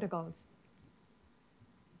scientific protocols.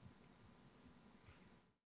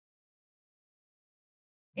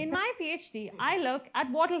 In my PhD, I look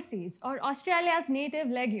at wattle seeds, or Australia's native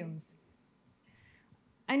legumes.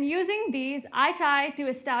 And using these, I try to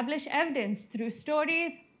establish evidence through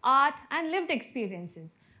stories, art, and lived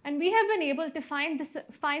experiences. And we have been able to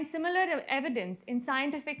find similar evidence in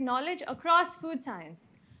scientific knowledge across food science.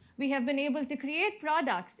 We have been able to create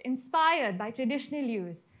products inspired by traditional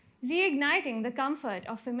use, reigniting the comfort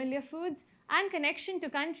of familiar foods and connection to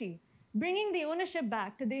country, bringing the ownership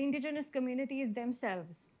back to the indigenous communities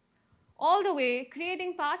themselves. All the way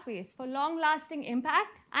creating pathways for long-lasting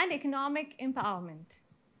impact and economic empowerment.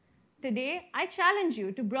 Today, I challenge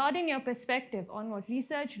you to broaden your perspective on what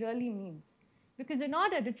research really means. Because in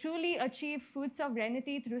order to truly achieve food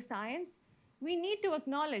sovereignty through science, we need to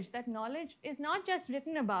acknowledge that knowledge is not just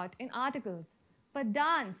written about in articles, but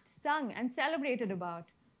danced, sung, and celebrated about,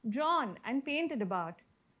 drawn and painted about,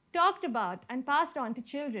 talked about and passed on to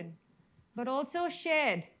children, but also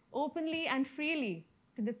shared openly and freely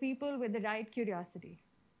to the people with the right curiosity.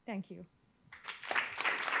 Thank you.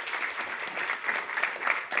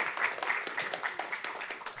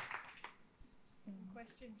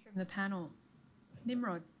 Questions from the panel.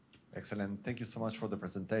 Nimrod. Excellent. Thank you so much for the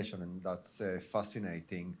presentation, and that's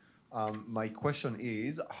fascinating. My question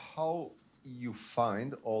is, how you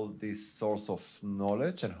find all this source of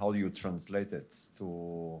knowledge and how you translate it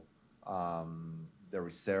to the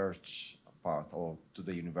research part or to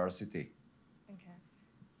the university? Okay.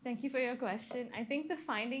 Thank you for your question. I think the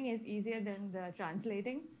finding is easier than the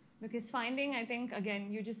translating. Because finding, I think,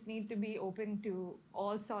 again, you just need to be open to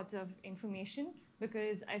all sorts of information,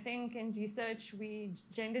 because I think in research, we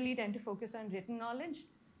generally tend to focus on written knowledge.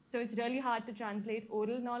 So it's really hard to translate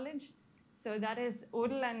oral knowledge. So that is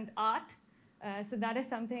oral and art. So that is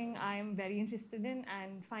something I'm very interested in,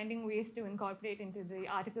 and finding ways to incorporate into the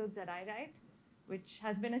articles that I write, which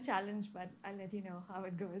has been a challenge, but I'll let you know how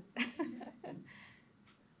it goes.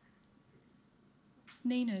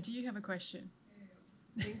 Nina, do you have a question?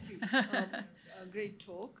 Yes, thank you. A great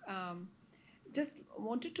talk. Just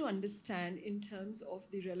wanted to understand in terms of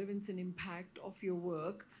the relevance and impact of your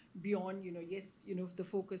work beyond, yes, the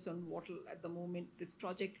focus on wattle at the moment, this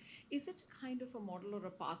project. Is it kind of a model or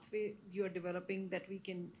a pathway you're developing that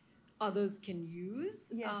others can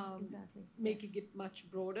use? Yes, exactly. Making it much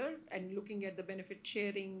broader and looking at the benefit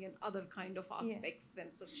sharing and other kind of aspects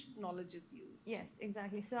when such knowledge is used. Yes,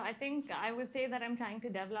 exactly. So I think I would say that I'm trying to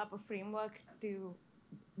develop a framework to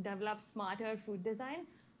develop smarter food design,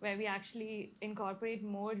 where we actually incorporate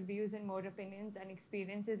more views and more opinions and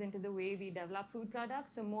experiences into the way we develop food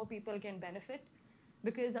products, so more people can benefit.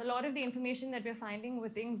 Because a lot of the information that we're finding were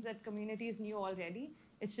things that communities knew already.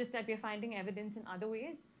 It's just that we're finding evidence in other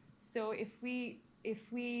ways. So if we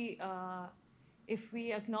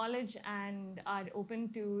acknowledge and are open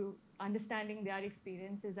to understanding their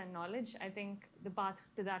experiences and knowledge, I think the path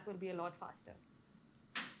to that will be a lot faster.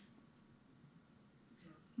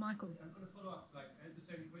 Michael. I'm going to follow up, I had the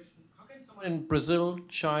same question. How can someone in Brazil,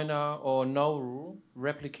 China, or Nauru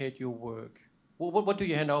replicate your work? What do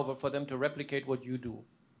you hand over for them to replicate what you do?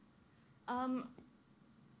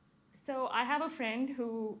 So I have a friend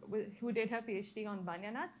who did her PhD on banya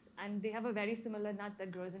nuts, and they have a very similar nut that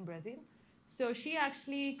grows in Brazil. So she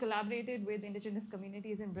actually collaborated with indigenous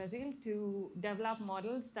communities in Brazil to develop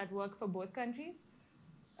models that work for both countries.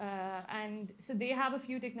 And so they have a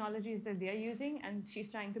few technologies that they're using, and she's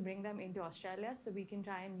trying to bring them into Australia so we can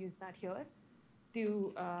try and use that here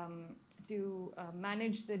to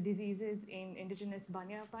manage the diseases in indigenous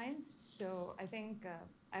banya pines. So I think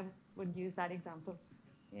I would use that example.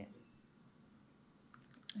 Yeah.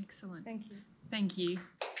 Excellent. Thank you. Thank you.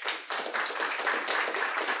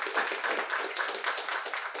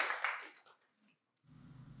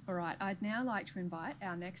 All right, I'd now like to invite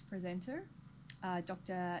our next presenter,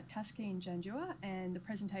 Dr. Taskeen Janjua, and the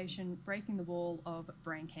presentation, Breaking the Wall of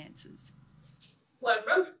Brain Cancers. Hello,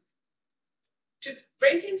 everyone.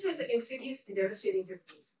 Brain cancer is an insidious and devastating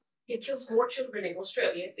disease. It kills more children in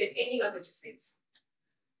Australia than any other disease.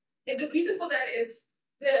 And the reason for that is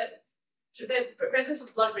the presence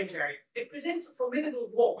of blood-brain barrier. It presents a formidable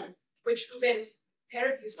wall which prevents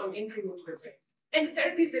therapies from entering into the brain. And the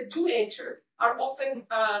therapies that do enter are often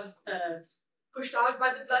pushed out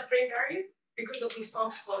by the blood-brain barrier because of these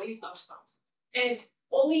toxicology lifestyles. And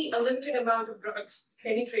only a limited amount of drugs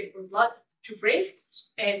penetrate from blood to brain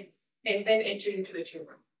and then enter into the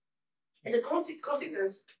tumor. As a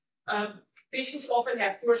consequence, patients often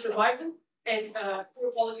have poor survival and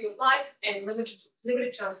poor quality of life and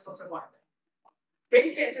limited chances of survival.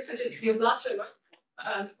 Brain cancer, such as glioblastoma,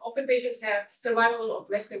 often patients have survival of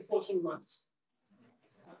less than 14 months.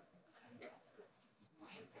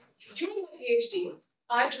 During my PhD,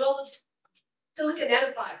 I developed silicon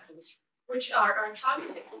nanoparticles, which are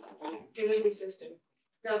targeted in the immune system.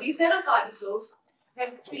 Now, these nanoparticles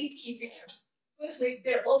have three key features. Firstly,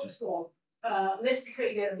 they're ultra small, less than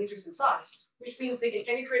 30 nanometers in size, which means they can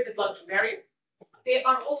penetrate the blood-brain barrier. They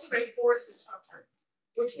are also very porous in structure,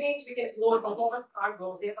 which means we can load a lot of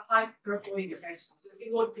cargo. They have a high percolating capacity, so we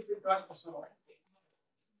can load different drugs as well.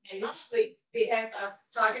 And lastly, they have a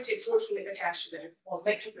targeted social link attached to them, or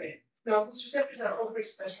vector brain. Now, those receptors are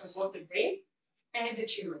overexpressed on both the brain and the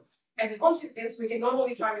tumor. As a consequence, we can not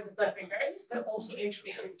only target the blood-brain barriers, but also enter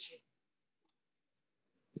the tumor.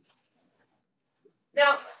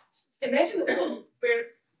 Now, imagine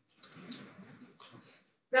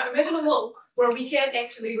a world where we can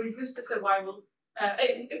actually reduce the survival,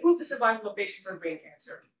 improve the survival of patients with brain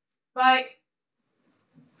cancer by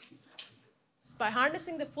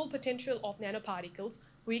harnessing the full potential of nanoparticles.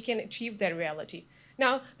 We can achieve that reality.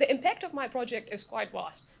 Now, the impact of my project is quite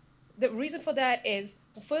vast. The reason for that is,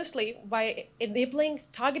 firstly, by enabling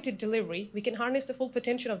targeted delivery, we can harness the full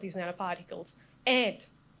potential of these nanoparticles and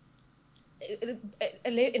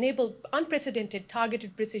enable unprecedented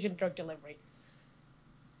targeted precision drug delivery.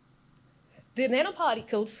 The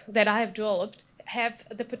nanoparticles that I have developed have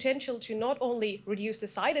the potential to not only reduce the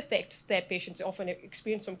side effects that patients often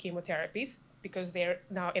experience from chemotherapies, because they're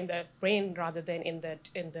now in the brain rather than in the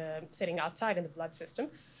setting outside in the blood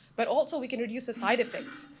system, but also we can reduce the side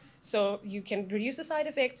effects. So you can reduce the side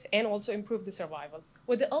effects and also improve the survival,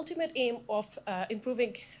 with the ultimate aim of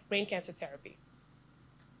improving brain cancer therapy.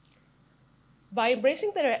 By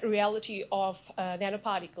embracing the reality of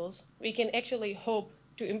nanoparticles, we can actually hope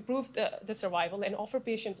to improve the survival and offer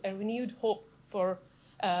patients a renewed hope for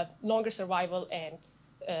longer survival and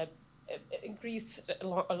increased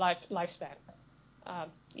lifespan.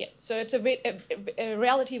 Yeah, so it's a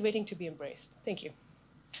reality waiting to be embraced. Thank you.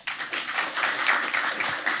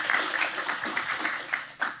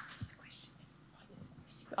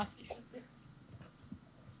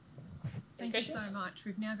 Thank you so much.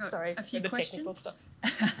 We've now got a few the questions. Technical stuff.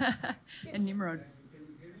 And Nimrod.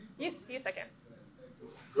 Yes, I can.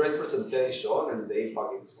 Great presentation, and the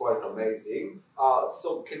impact is quite amazing.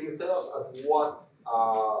 So can you tell us at what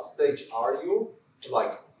stage are you?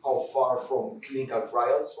 Like how far from clinical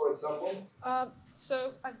trials, for example?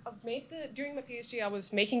 So I've made during my PhD, I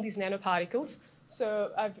was making these nanoparticles.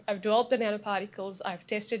 So I've developed the nanoparticles. I've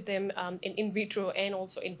tested them in vitro and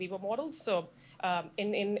also in vivo models. So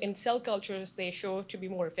in cell cultures, they show to be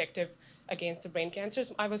more effective against the brain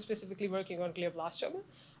cancers. I was specifically working on glioblastoma.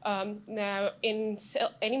 Now, in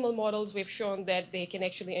animal models, we've shown that they can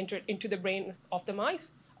actually enter into the brain of the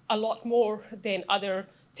mice a lot more than other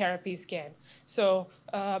therapies can. So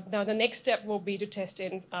now the next step will be to test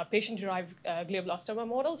in patient-derived glioblastoma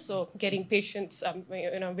models. So getting patients,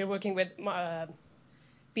 we're working with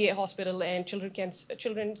PA Hospital and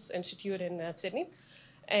Children's Institute in Sydney.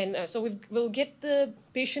 And so we'll get the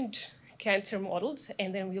patient cancer models,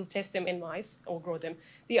 and then we'll test them in mice or grow them.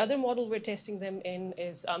 The other model we're testing them in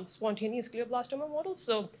is spontaneous glioblastoma model.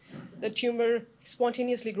 So the tumor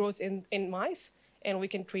spontaneously grows in mice, and we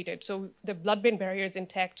can treat it. So the blood-brain barrier is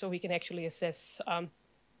intact, so we can actually assess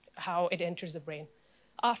how it enters the brain.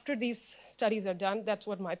 After these studies are done, that's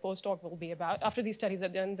what my postdoc will be about. After these studies are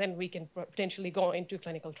done, then we can potentially go into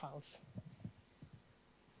clinical trials.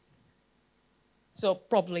 So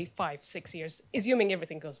probably 5-6 years, assuming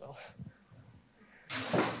everything goes well.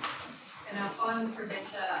 And our final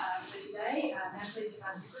presenter for today, Natalie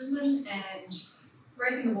from Brisbane, and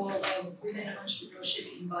breaking the wall of women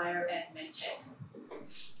entrepreneurship in bio and medtech.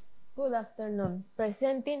 Good afternoon.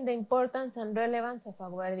 Presenting the importance and relevance of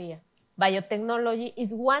our area. Biotechnology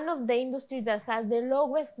is one of the industries that has the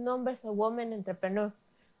lowest numbers of women entrepreneurs.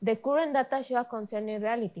 The current data show a concerning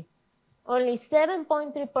reality. Only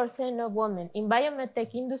 7.3% of women in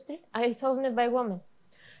biomedtech industry are owned by women.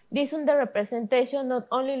 This underrepresentation not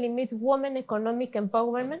only limits women economic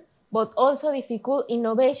empowerment, but also difficult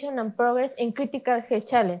innovation and progress in critical health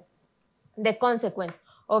challenges. The consequence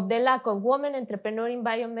of the lack of women entrepreneurs in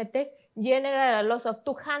biomedtech generate a loss of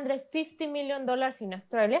 $250 million in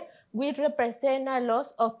Australia, which represents a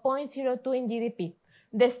loss of 0.02 in GDP.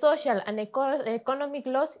 The social and economic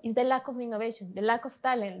loss is the lack of innovation, the lack of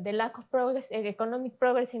talent, the lack of progress, economic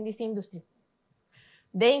progress in this industry.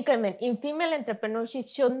 The increment in female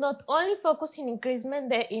entrepreneurship should not only focus on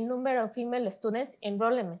increasement in number of female students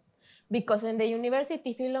enrollment, because in the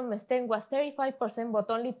university field of STEM was 35%, but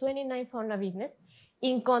only 29% found a business.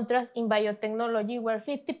 In contrast, in biotechnology, where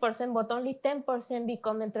 50%, but only 10%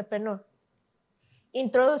 become entrepreneurs.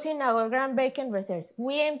 Introducing our groundbreaking research,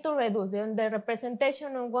 we aim to reduce the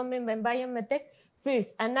underrepresentation of women in biomedtech.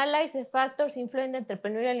 First, analyze the factors influencing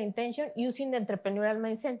entrepreneurial intention using the entrepreneurial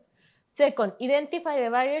mindset. Second, identify the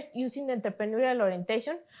barriers using the entrepreneurial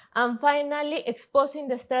orientation. And finally, exposing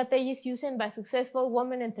the strategies used by successful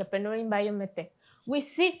women entrepreneurs in biomedtech. We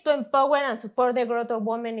seek to empower and support the growth of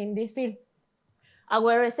women in this field.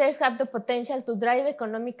 Our research has the potential to drive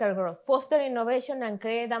economical growth, foster innovation, and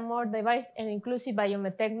create a more diverse and inclusive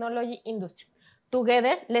biotechnology industry.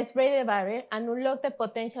 Together, let's break the barrier and unlock the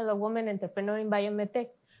potential of women entrepreneurs in biomedtech.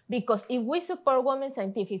 Because if we support women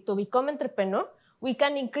scientists to become entrepreneurs, we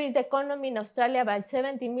can increase the economy in Australia by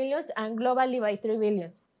 70 million and globally by 3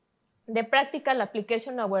 billion. The practical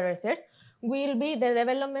application of our research will be the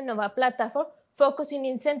development of a platform focusing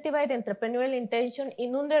on incentivized entrepreneurial intention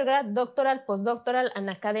in undergrad, doctoral, postdoctoral, and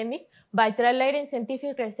academic by translating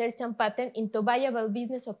scientific research and patent into viable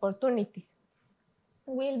business opportunities.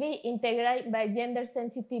 Will be integrated by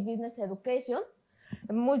gender-sensitive business education,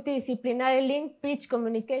 multidisciplinary link, pitch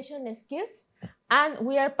communication skills, and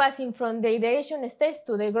we are passing from the ideation stage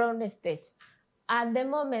to the growth stage. At the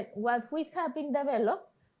moment, what we have been developed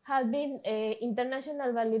has been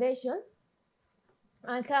international validation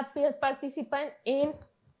and have participants in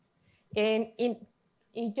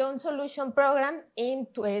Young Solution Program in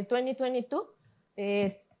 2022,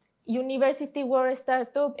 University World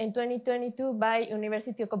Startup in 2022 by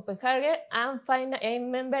University of Copenhagen, and finally a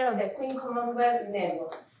member of the Queen Commonwealth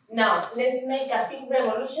Network. Now, let's make a big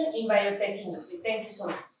revolution in biotech industry. Thank you so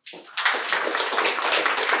much.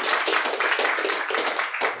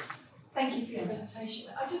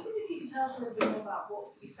 presentation. I just wonder if you could tell us a little bit more about what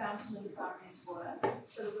you found some of the barriers were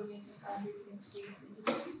for the women moving into these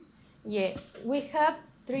industries. Yes, we have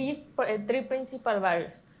three principal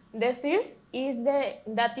barriers. The first is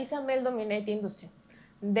that is a male-dominated industry.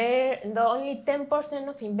 The only 10%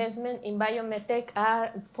 of investment in biomedtech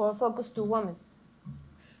are focused to women.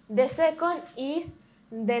 The second is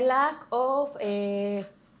the lack of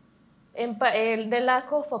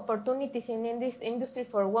opportunities in this industry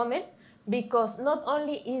for women, because not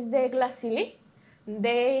only is the glass ceiling,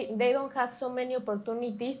 they don't have so many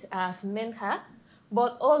opportunities as men have,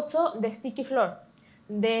 but also the sticky floor.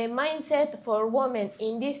 The mindset for women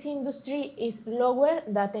in this industry is lower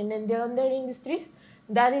than in the other industries.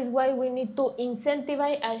 That is why we need to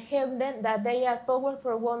incentivize and help them that they are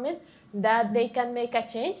powerful women, that they can make a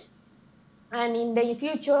change, and in the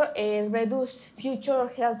future reduce future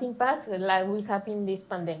health impacts like we have in this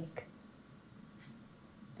pandemic.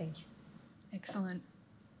 Thank you. Excellent.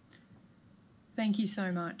 Thank you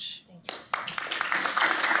so much. Thank you.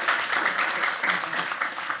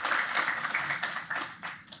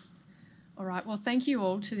 All right, well, thank you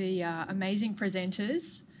all to the amazing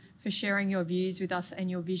presenters for sharing your views with us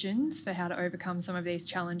and your visions for how to overcome some of these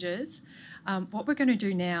challenges. What we're going to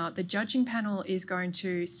do now, the judging panel is going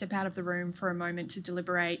to step out of the room for a moment to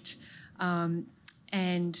deliberate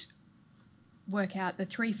and work out the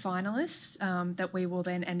three finalists that we will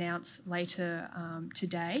then announce later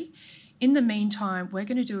today. In the meantime, we're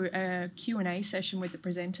going to do a Q&A session with the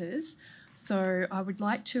presenters. So I would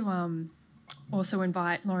like to also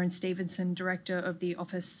invite Lauren Stevenson, Director of the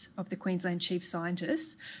Office of the Queensland Chief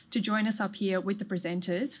Scientist, to join us up here with the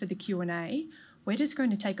presenters for the Q&A. We're just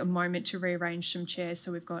going to take a moment to rearrange some chairs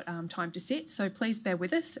so we've got time to sit. So please bear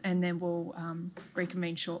with us and then we'll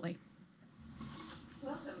reconvene shortly.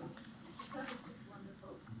 Welcome. That was just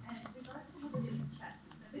wonderful. And we'd like to have a bit of a chat.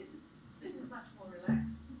 So this is much more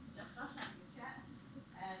relaxed. It's just us having a chat.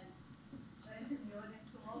 And those in the audience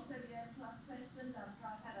will also be able to ask questions.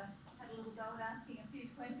 I've had a little go at asking a few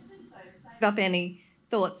questions. So save up any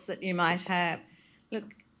thoughts that you might have.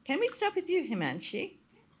 Look, can we start with you, Hemanshi?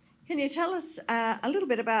 Can you tell us a little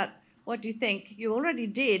bit about what you think? You already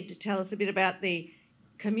did tell us a bit about the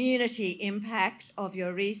community impact of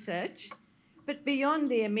your research, but beyond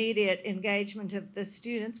the immediate engagement of the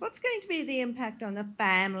students, what's going to be the impact on the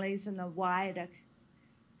families and the wider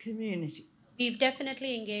community? We've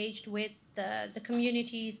definitely engaged with the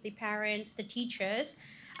communities, the parents, the teachers.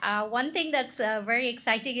 One thing that's very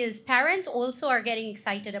exciting is parents also are getting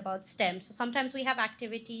excited about STEM. So sometimes we have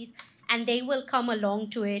activities and they will come along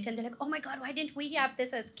to it and they're like, oh my God, why didn't we have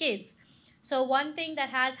this as kids? So one thing that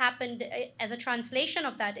has happened as a translation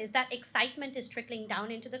of that is that excitement is trickling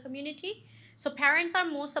down into the community. So parents are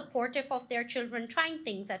more supportive of their children trying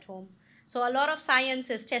things at home. So a lot of science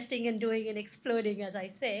is testing and doing and exploding, as I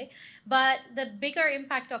say. But the bigger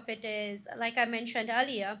impact of it is, like I mentioned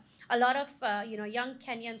earlier, a lot of young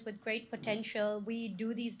Kenyans with great potential, we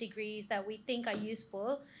do these degrees that we think are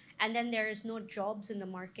useful, and then there is no jobs in the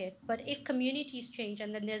market. But if communities change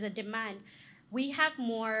and then there's a demand, we have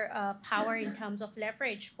more power in terms of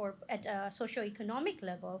leverage at a socioeconomic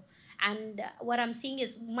level. And what I'm seeing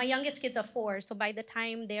is my youngest kids are 4, so by the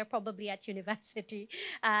time they're probably at university,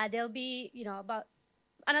 they'll be about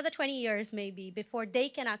another 20 years maybe before they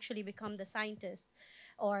can actually become the scientists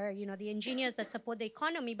or the engineers that support the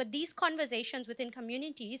economy. But these conversations within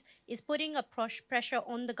communities is putting a pressure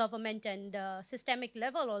on the government and systemic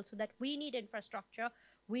level also, that we need infrastructure,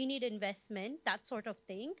 we need investment, that sort of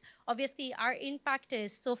thing. Obviously, our impact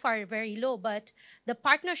is so far very low, but the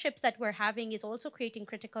partnerships that we're having is also creating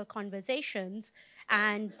critical conversations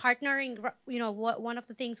and partnering. One of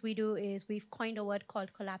the things we do is we've coined a word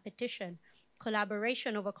called collaboration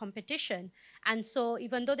over competition. And so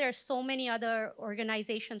even though there are so many other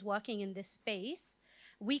organizations working in this space,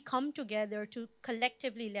 we come together to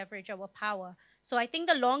collectively leverage our power. So I think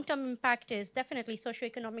the long-term impact is definitely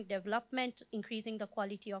socioeconomic development, increasing the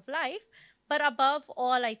quality of life, but above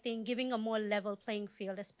all, I think giving a more level playing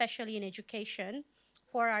field, especially in education,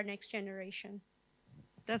 for our next generation.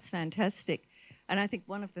 That's fantastic. And I think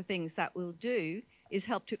one of the things that we'll do is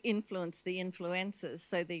help to influence the influencers,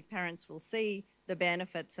 so the parents will see the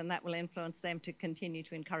benefits and that will influence them to continue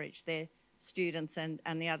to encourage their students and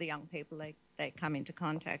the other young people they come into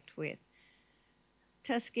contact with.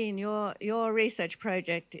 Tuskeen, your research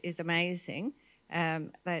project is amazing.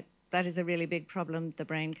 That is a really big problem, the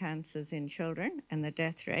brain cancers in children and the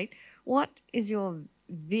death rate. What is your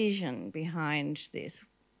vision behind this,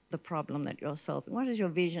 the problem that you're solving? What is your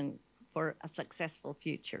vision for a successful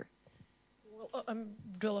future? Well, I'm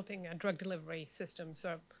developing a drug delivery system,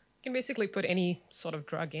 so can basically put any sort of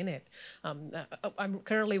drug in it. I'm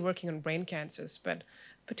currently working on brain cancers, but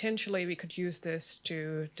potentially we could use this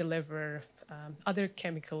to deliver other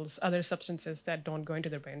chemicals, other substances that don't go into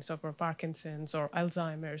the brain. So for Parkinson's or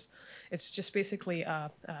Alzheimer's, it's just basically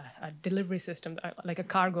a delivery system, like a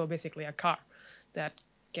cargo, basically a car that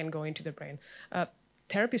can go into the brain.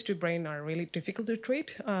 Therapies to brain are really difficult to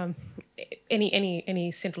treat.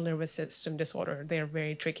 Any central nervous system disorder, they're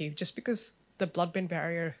very tricky just because the blood-brain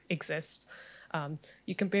barrier exists.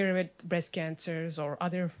 You compare it with breast cancers or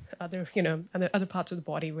other parts of the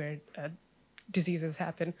body where diseases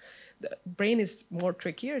happen. The brain is more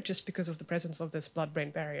trickier just because of the presence of this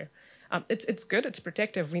blood-brain barrier. It's good, it's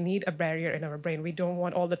protective. We need a barrier in our brain. We don't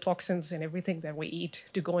want all the toxins and everything that we eat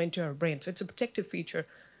to go into our brain. So it's a protective feature.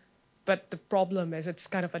 But the problem is it's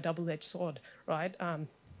kind of a double-edged sword, right?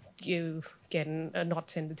 You can not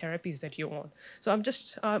send the therapies that you want. So I'm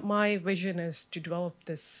just, my vision is to develop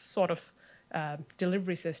this sort of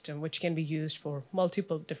delivery system which can be used for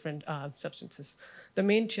multiple different substances. The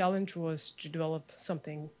main challenge was to develop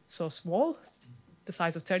something so small, the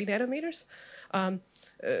size of 30 nanometers.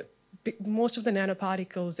 Most of the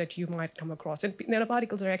nanoparticles that you might come across, and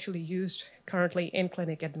nanoparticles are actually used currently in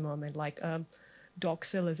clinic at the moment, like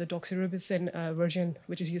Doxil is a doxorubicin version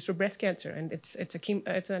which is used for breast cancer, and it's a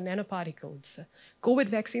nanoparticle. COVID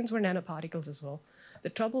vaccines were nanoparticles as well. The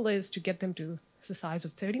trouble is to get them to the size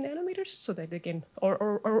of 30 nanometers so that they can,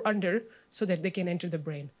 or under, so that they can enter the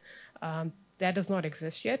brain. That does not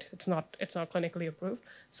exist yet. It's not clinically approved.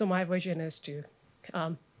 So my vision is to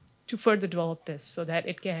further develop this so that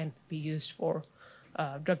it can be used for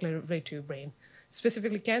drug delivery to brain,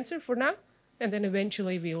 specifically cancer for now. And then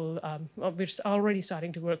eventually we're already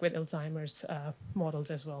starting to work with Alzheimer's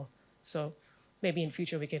models as well. So maybe in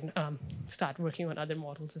future we can start working on other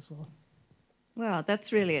models as well. Wow,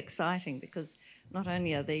 that's really exciting because not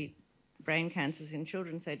only are the brain cancers in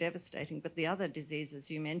children so devastating, but the other diseases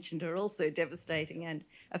you mentioned are also devastating and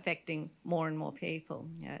affecting more and more people.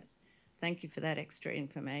 Yes. Thank you for that extra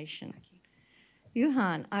information.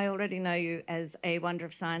 Yuhan, I already know you as a Wonder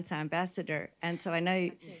of Science ambassador, and so I know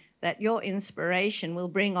that your inspiration will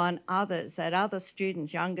bring on others, that other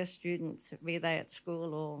students, younger students, be they at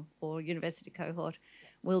school or university cohort,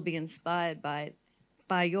 will be inspired by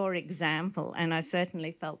your example. And I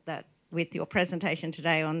certainly felt that with your presentation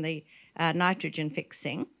today on the nitrogen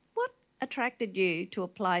fixing. What attracted you to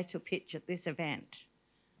apply to pitch at this event?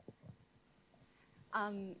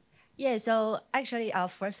 Yeah, so actually,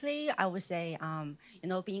 firstly, I would say,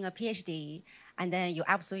 being a PhD, and then you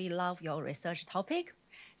absolutely love your research topic.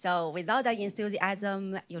 So without that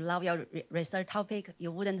enthusiasm, you love your research topic,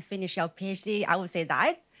 you wouldn't finish your PhD, I would say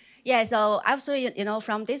that. Yeah, so absolutely,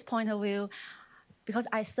 from this point of view, because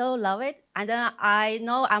I so love it, and then I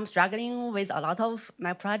know I'm struggling with a lot of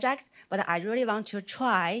my project, but I really want to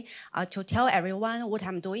try to tell everyone what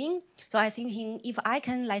I'm doing. So I'm thinking if I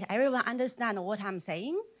can let everyone understand what I'm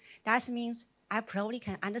saying, that means I probably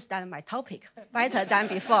can understand my topic better than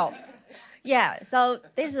before. Yeah, so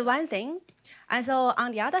this is one thing. And so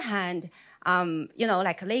on the other hand,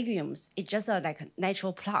 like legumes, it's just like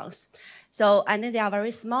natural plants. So, and then they are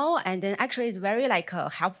very small, and then actually it's very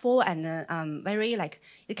helpful and very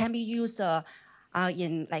it can be used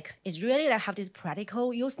it's really have this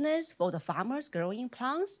practical useness for the farmers growing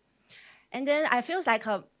plants. And then I feel like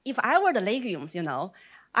if I were the legumes,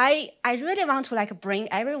 I really want to bring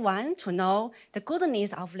everyone to know the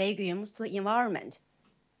goodness of legumes to the environment.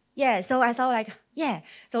 Yeah, so I thought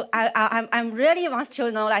so I'm really want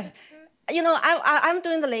to know I'm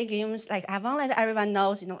doing the legumes, I want to let everyone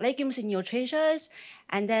knows, legumes is nutritious,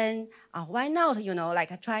 and then why not,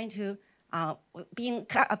 trying to,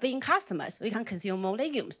 being customers, we can consume more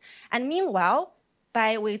legumes. And meanwhile,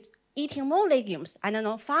 by eating more legumes, and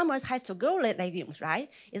then farmers has to grow legumes, right?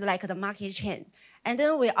 It's like the market chain. And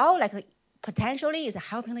then we all potentially is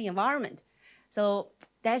helping the environment. So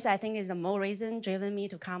that's, I think, is the more reason driven me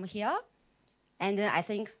to come here. And then I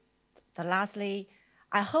think lastly,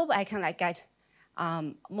 I hope I can get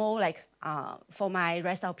more for my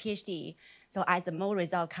rest of PhD. So as the more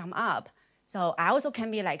results come up, so I also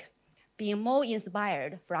can be being more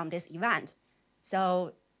inspired from this event.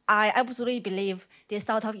 So I absolutely believe this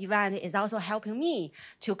sort of event is also helping me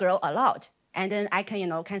to grow a lot. And then I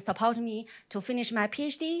can, can support me to finish my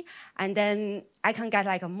PhD, and then I can get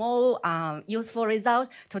a more useful result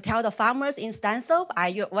to tell the farmers in Stanthorpe,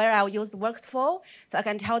 where I worked for. So I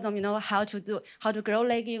can tell them, how to grow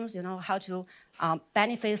legumes, how to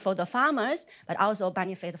benefit for the farmers, but also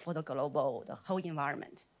benefit for the whole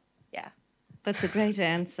environment. Yeah. That's a great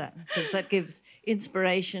answer, because that gives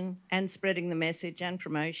inspiration and spreading the message and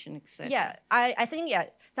promotion, etc. Yeah, I think,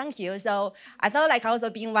 Thank you. So I thought like also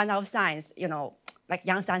being one of science, you know, like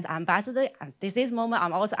Young Science Ambassador, at this moment,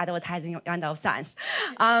 I'm also advertising One of Science.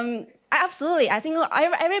 Absolutely, I think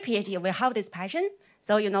every PhD will have this passion.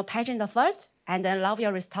 So, you know, passion the first, and then love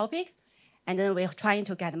your topic, and then we're trying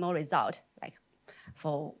to get more result, like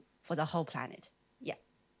for the whole planet. Yeah.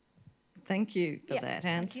 Thank you for that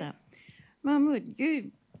answer. Mahmood,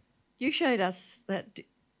 you showed us that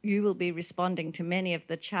you will be responding to many of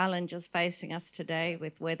the challenges facing us today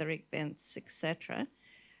with weather events, etc.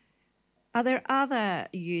 Are there other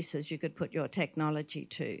uses you could put your technology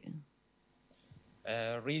to?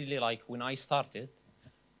 Really, like when I started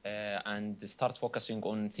and start focusing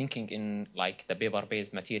on thinking in like the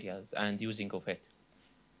paper-based materials and using of it,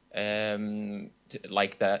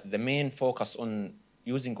 like the main focus on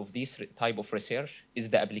using of this type of research is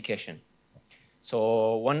the application.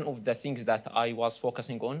 So one of the things that I was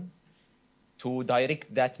focusing on to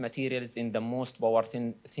direct that materials in the most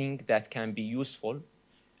powerful thing that can be useful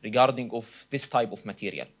regarding of this type of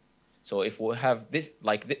material. So if we have this,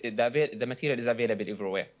 like the material is available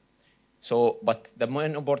everywhere. So, but the more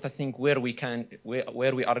important thing where we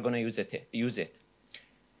are going to use it.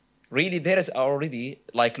 Really, there is already,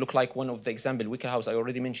 like, look like one of the example, Wicker House I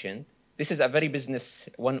already mentioned. This is a very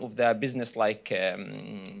one of the business-like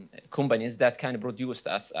companies that can produce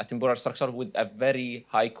a temporary structure with a very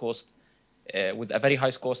high cost,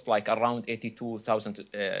 like around 82,000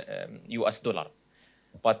 US dollar.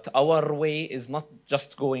 But our way is not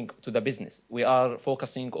just going to the business. We are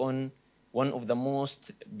focusing on one of the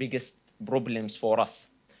most biggest problems for us.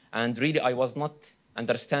 And really, I was not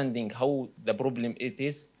understanding how the problem it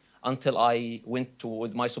is until I went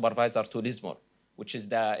with my supervisor to Lismore, which is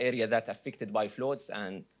the area that affected by floods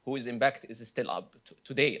and whose impact is still up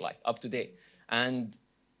to date. And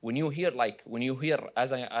when you hear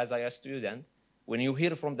as a student, when you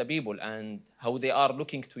hear from the people and how they are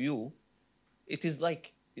looking to you, it is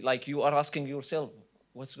like you are asking yourself,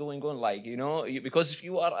 what's going on? Like, you know, because if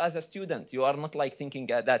you are as a student, you are not like thinking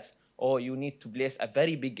that, oh, you need to place a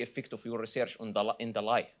very big effect of your research in the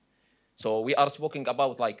life. So we are speaking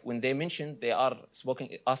about, like, when they mentioned, they are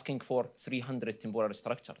asking for 300 temporary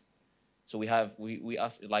structures. So we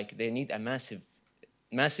ask, like, they need a massive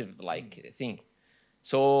like thing.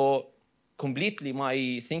 So completely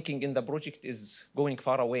my thinking in the project is going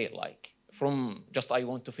far away, like from just I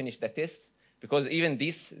want to finish the tests, because even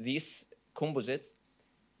these composites,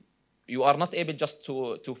 you are not able just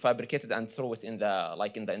to fabricate it and throw it in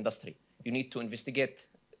the industry. You need to investigate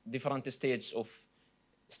different stages of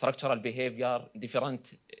structural behavior,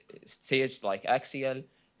 different stages like axial,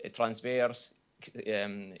 transverse,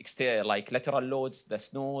 like lateral loads, the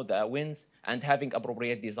snow, the winds, and having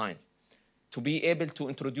appropriate designs to be able to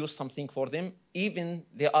introduce something for them, even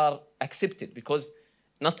they are accepted, because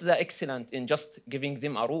not the excellent in just giving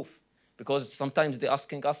them a roof, because sometimes they're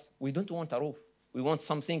asking us, we don't want a roof. We want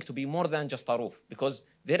something to be more than just a roof, because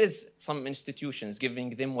there is some institutions giving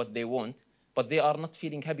them what they want, but they are not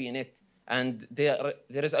feeling happy in it. And there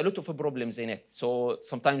is a lot of problems in it. So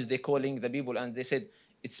sometimes they're calling the people and they said,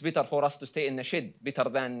 it's better for us to stay in a shed, better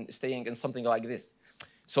than staying in something like this.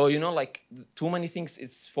 So, you know, like too many things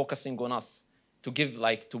is focusing on us to give,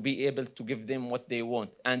 like, to be able to give them what they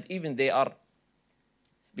want. And even they are,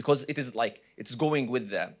 because it is like, it's going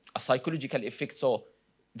with a psychological effect. So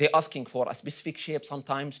they're asking for a specific shape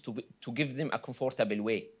sometimes to give them a comfortable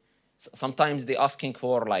way. Sometimes they're asking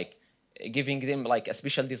for, like, giving them like a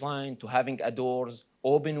special design to having doors,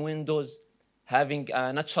 open windows, having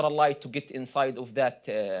a natural light to get inside of that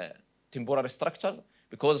temporary structure,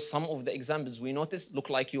 because some of the examples we noticed look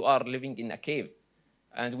like you are living in a cave.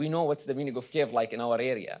 And we know what's the meaning of cave, like in our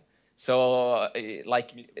area. So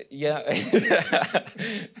like, yeah.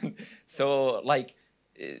 So like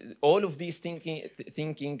all of these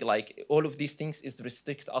thinking, like all of these things is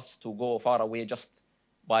restrict us to go far away just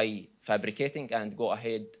by fabricating and go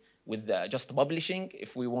ahead with just publishing,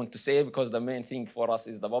 if we want to say, because the main thing for us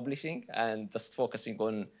is the publishing and just focusing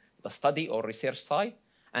on the study or research side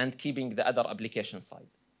and keeping the other application side.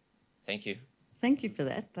 Thank you. Thank you for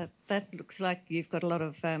that. That looks like you've got a lot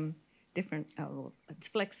of different, it's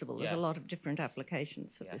flexible. There's a lot of different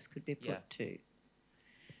applications that this could be put to.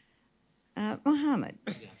 Mohammed,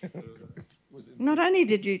 not only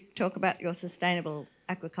did you talk about your sustainable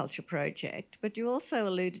aquaculture project, but you also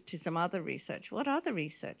alluded to some other research. What other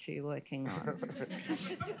research are you working on?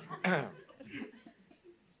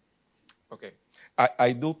 Okay.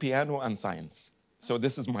 I do piano and science, so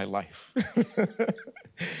this is my life.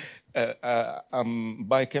 I'm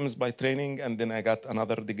biochemist by training, and then I got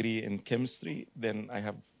another degree in chemistry. Then I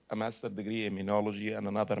have a master's degree in immunology and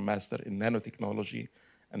another master in nanotechnology.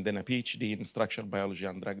 and then a PhD in structural biology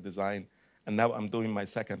and drug design. And now I'm doing my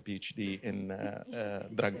second PhD in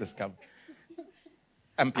drug discovery.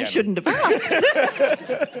 I shouldn't have asked.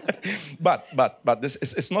 but this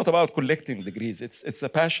it's not about collecting degrees. It's a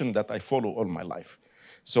passion that I follow all my life.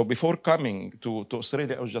 So before coming to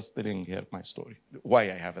Australia, I was just telling here my story, why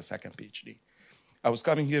I have a second PhD. I was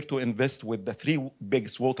coming here to invest with the 3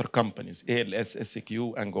 biggest water companies, ALS,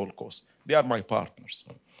 SEQ, and Gold Coast. They are my partners.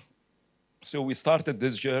 So we started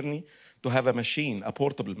this journey to have a machine, a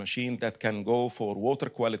portable machine that can go for water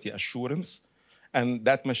quality assurance. And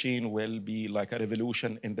that machine will be like a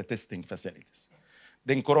revolution in the testing facilities.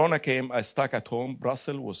 Then Corona came, I stuck at home.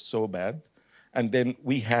 Brussels was so bad. And then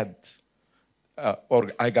we had,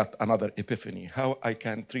 or I got another epiphany, how I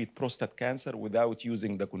can treat prostate cancer without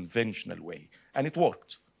using the conventional way. And it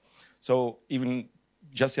worked. So even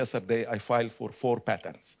just yesterday, I filed for 4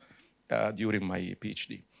 patents during my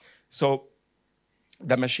PhD. So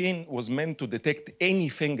the machine was meant to detect any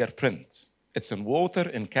fingerprint. It's in water,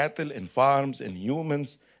 in cattle, in farms, in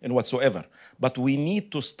humans, in whatsoever. But we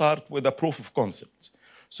need to start with a proof of concept.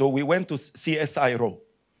 So we went to CSIRO,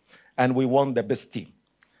 and we won the best team.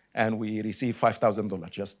 And we received $5,000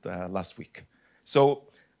 just last week. So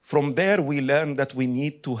from there, we learned that we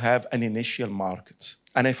need to have an initial market.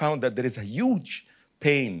 And I found that there is a huge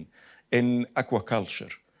pain in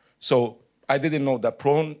aquaculture. So I didn't know that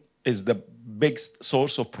prawn is the biggest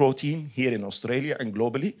source of protein here in Australia and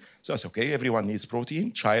globally. So I said, okay, everyone needs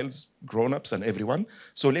protein, childs, grown-ups, and everyone.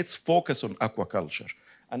 So let's focus on aquaculture.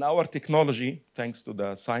 And our technology, thanks to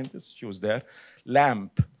the scientist, she was there,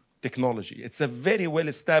 LAMP technology. It's a very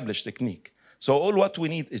well-established technique. So all what we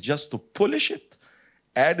need is just to polish it,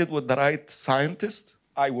 add it with the right scientist.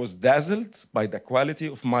 I was dazzled by the quality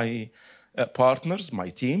of my partners, my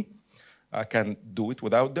team. I can't do it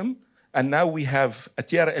without them. And now we have a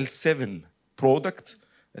TRL7 product,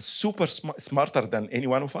 super smarter than any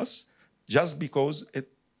one of us, just because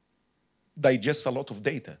it digests a lot of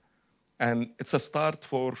data. And it's a start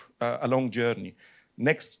for a long journey.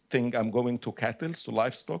 Next thing, I'm going to cattle, to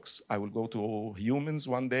livestock. I will go to humans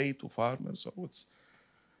one day, to farmers. So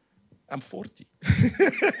I'm 40.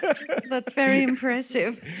 That's very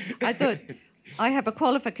impressive. I thought, I have a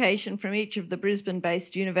qualification from each of the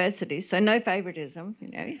Brisbane-based universities, so no favouritism, you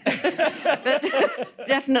know. But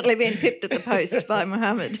definitely being pipped at the post by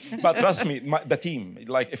Mohammed. But trust me, the team,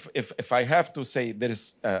 like if I have to say there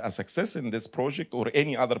is a success in this project or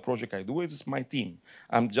any other project I do, it's my team.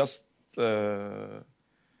 I'm just like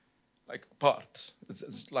a part.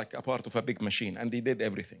 It's like a part of a big machine, and they did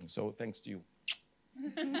everything, so thanks to you.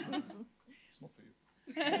 It's not for you.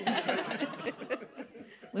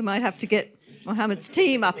 We might have to get Mohammed's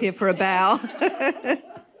team up here for a bow.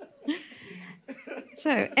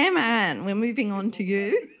 So, Emma-Anne, we're moving on to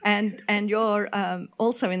you, and you're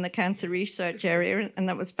also in the cancer research area, and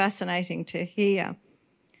that was fascinating to hear.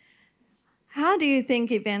 How do you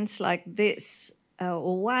think events like this,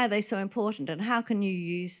 or why are they so important, and how can you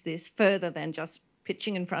use this further than just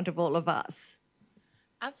pitching in front of all of us?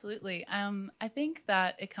 Absolutely. I think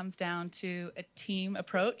that it comes down to a team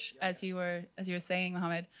approach, as you were saying,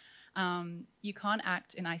 Mohammed. You can't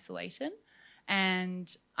act in isolation.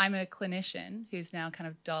 And I'm a clinician who's now kind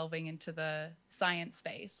of delving into the science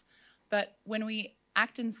space. But when we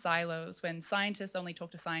act in silos, when scientists only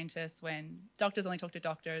talk to scientists, when doctors only talk to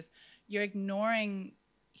doctors, you're ignoring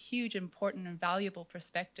huge, important, and valuable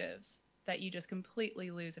perspectives that you just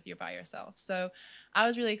completely lose if you're by yourself. So I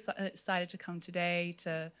was really excited to come today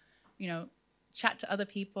to, chat to other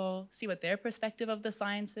people, see what their perspective of the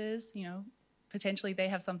science is. Potentially they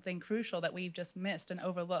have something crucial that we've just missed and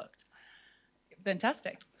overlooked.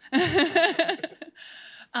 Fantastic.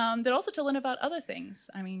 But also to learn about other things.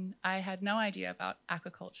 I mean, I had no idea about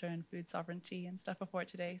aquaculture and food sovereignty and stuff before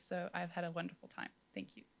today, so I've had a wonderful time.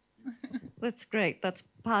 Thank you. That's great. That's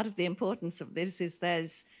part of the importance of this, is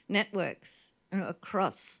there's networks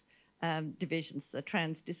across divisions, the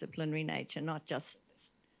transdisciplinary nature, not just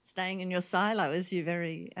staying in your silo, as you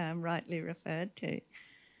very rightly referred to.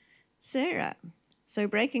 Sarah, so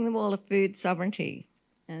breaking the wall of food sovereignty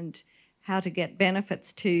and how to get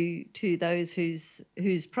benefits to those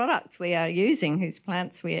whose products we are using, whose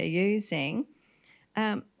plants we are using.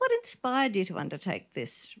 What inspired you to undertake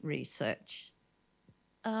this research?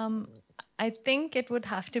 I think it would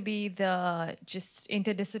have to be the just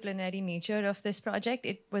interdisciplinary nature of this project.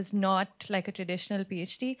 It was not like a traditional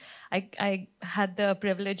PhD. I had the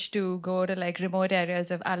privilege to go to like remote areas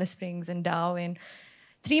of Alice Springs and Dow in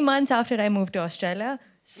 3 months after I moved to Australia.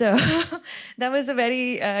 So that was a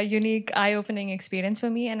very unique, eye-opening experience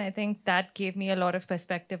for me. And I think that gave me a lot of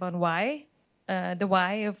perspective on why, the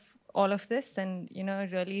why all of this and,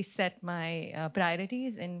 really set my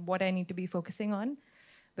priorities and what I need to be focusing on.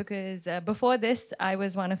 Because before this, I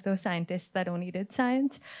was one of those scientists that only did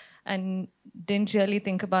science and didn't really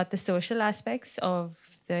think about the social aspects of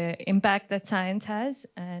the impact that science has.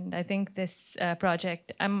 And I think this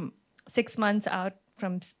project, I'm 6 months out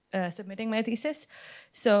from submitting my thesis.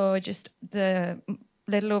 So just the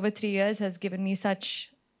little over 3 years has given me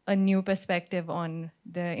such a new perspective on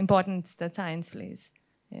the importance that science plays.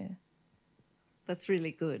 Yeah. That's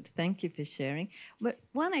really good. Thank you for sharing. But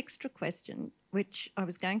one extra question, which I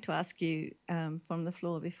was going to ask you from the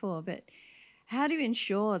floor before, but how do you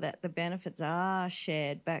ensure that the benefits are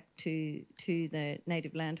shared back to the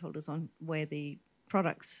native landholders on where the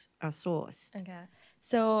products are sourced? Okay.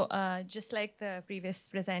 So just like the previous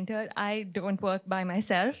presenter, I don't work by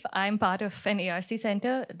myself. I'm part of an ARC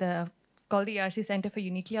center, called the ARC Center for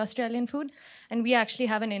Uniquely Australian Food. And we actually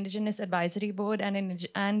have an Indigenous Advisory Board and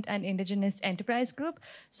an Indigenous Enterprise Group.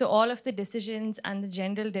 So all of the decisions and the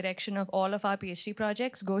general direction of all of our PhD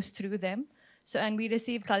projects goes through them. So, and we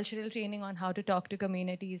receive cultural training on how to talk to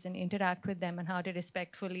communities and interact with them and how to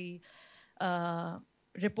respectfully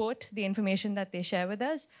report the information that they share with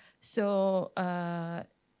us. So,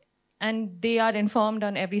 and they are informed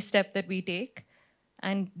on every step that we take.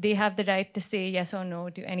 And they have the right to say yes or no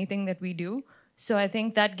to anything that we do. So I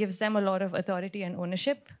think that gives them a lot of authority and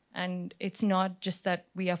ownership. And it's not just that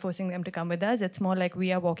we are forcing them to come with us. It's more like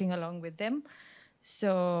we are walking along with them.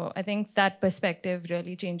 So I think that perspective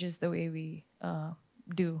really changes the way we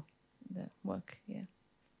do the work. Yeah.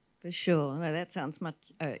 For sure. No, that sounds much,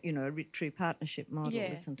 a true partnership model,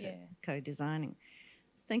 Yeah, isn't it? yeah. Co-designing.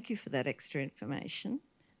 Thank you for that extra information.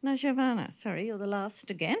 Now, Giovanna, sorry, you're the last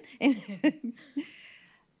again.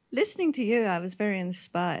 Listening to you, I was very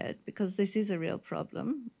inspired because this is a real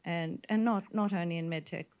problem, and not only in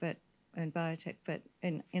medtech but in biotech, but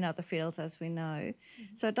in other fields, as we know.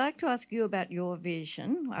 So I'd like to ask you about your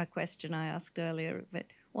vision, a question I asked earlier, but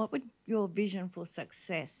what would your vision for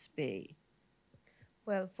success be?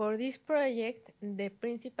 Well, for this project, the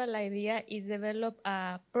principal idea is develop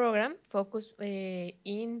a program focused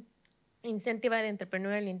in incentivize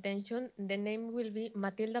entrepreneurial intention. The name will be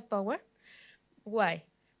Matilda Power. Why?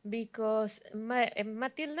 Because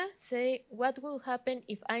Matilda say, what will happen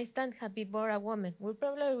if Einstein had been born a woman? We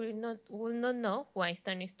probably will not know who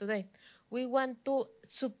Einstein is today. We want to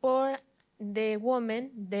support the women,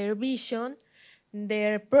 their vision,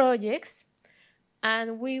 their projects,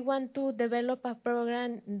 and we want to develop a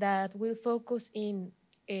program that will focus in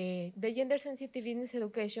the gender sensitive business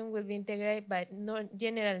education will be integrated by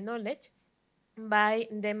general knowledge, by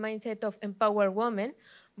the mindset of empower women,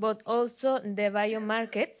 but also the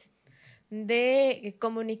biomarkets. The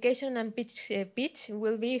communication and pitch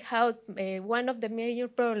will be how one of the major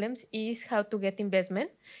problems is how to get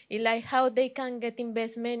investment. It's like how they can get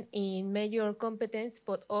investment in major competence,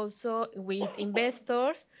 but also with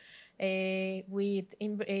investors, with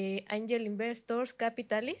angel investors,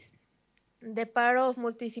 capitalists. The part of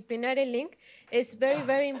multidisciplinary link is very,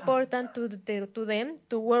 very important to them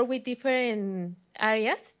to work with different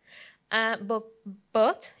areas,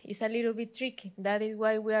 but it's a little bit tricky. That is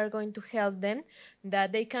why we are going to help them,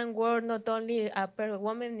 that they can work not only per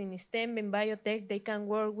woman in STEM and biotech, they can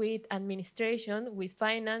work with administration, with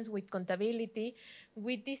finance, with accountability,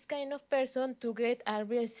 with this kind of person to get a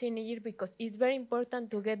real synergy, because it's very important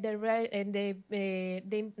to get the right and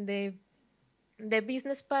the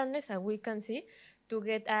business partners, as we can see, to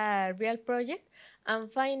get a real project.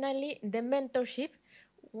 And finally, the mentorship.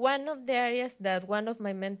 One of the areas that one of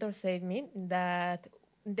my mentors said me that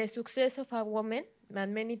the success of a woman,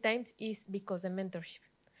 and many times, is because of mentorship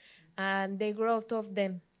and the growth of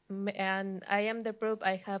them. And I am the proof.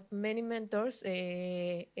 I have many mentors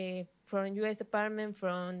from US department,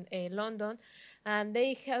 from London, and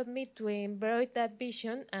they helped me to embroider that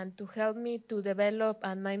vision and to help me to develop.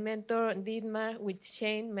 And my mentor, Dietmar, with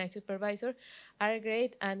Shane, my supervisor, are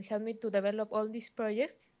great and help me to develop all these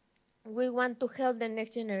projects. We want to help the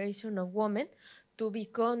next generation of women to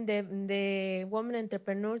become the woman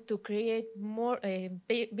entrepreneur, to create more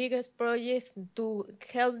bigger projects, to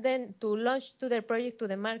help them to launch to their project to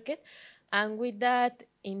the market. And with that,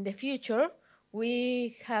 in the future,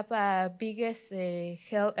 we have a biggest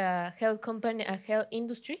health company, a health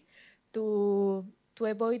industry, to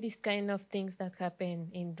avoid these kind of things that happen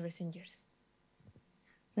in recent years.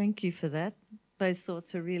 Thank you for that. Those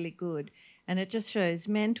thoughts are really good. And it just shows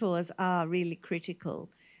mentors are really critical,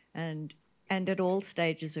 and at all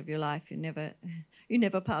stages of your life, you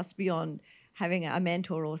never pass beyond having a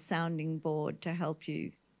mentor or sounding board to help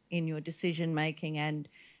you in your decision making and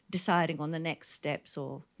deciding on the next steps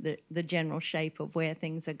or the general shape of where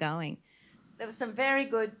things are going. There were some very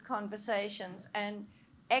good conversations and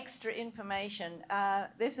extra information.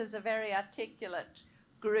 This is a very articulate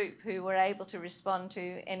group who were able to respond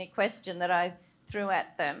to any question that I threw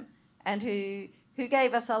at them, and who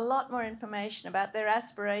gave us a lot more information about their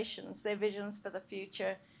aspirations, their visions for the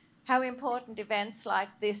future, how important events like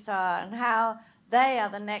this are, and how they are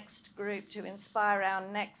the next group to inspire our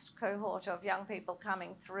next cohort of young people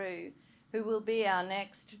coming through, who will be our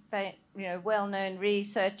next well-known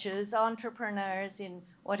researchers, entrepreneurs in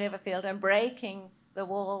whatever field, and breaking the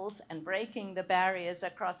walls and breaking the barriers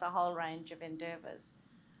across a whole range of endeavours.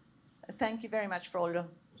 Thank you very much for all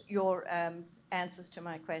your answers to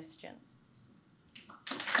my questions.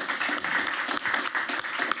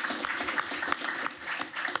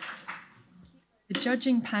 The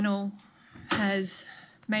judging panel has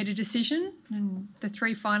made a decision and the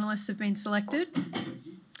 3 finalists have been selected.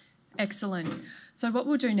 Excellent. So what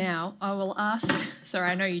we'll do now, I will ask,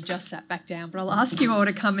 sorry, I know you just sat back down, but I'll ask you all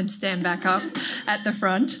to come and stand back up at the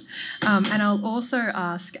front. And I'll also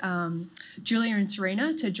ask Julia and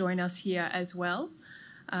Serena to join us here as well.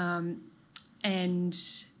 And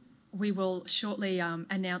we will shortly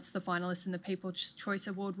announce the finalists and the People's Choice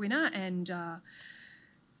Award winner, and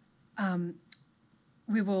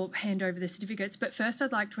we will hand over the certificates. But first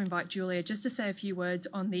I'd like to invite Julia just to say a few words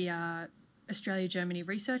on the Australia-Germany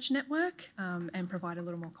Research Network and provide a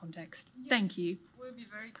little more context. Yes. Thank you. We'll be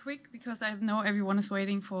very quick because I know everyone is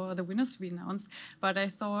waiting for the winners to be announced, but I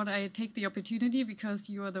thought I'd take the opportunity, because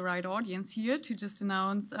you are the right audience here, to just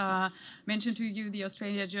announce, mention to you the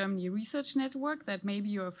Australia-Germany Research Network that maybe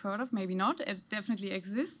you have heard of, maybe not. It definitely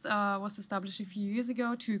exists, was established a few years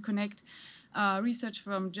ago to connect research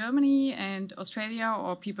from Germany and Australia,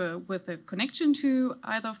 or people with a connection to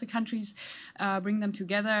either of the countries, bring them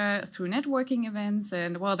together through networking events.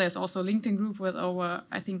 And well, there's also a LinkedIn group with over,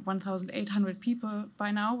 I think, 1,800 people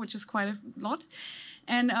by now, which is quite a lot.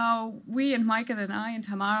 And we and Michael and I and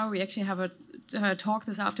Tamara, we actually have a talk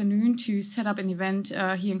this afternoon to set up an event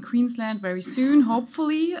here in Queensland very soon,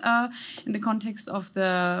 hopefully, in the context of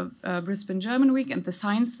the Brisbane German Week and the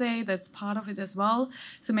Science Day. That's part of it as well.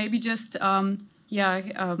 So maybe just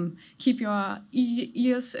keep your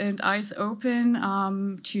ears and eyes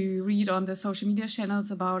open to read on the social media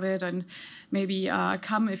channels about it, and maybe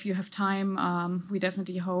come if you have time. We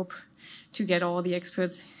definitely hope to get all the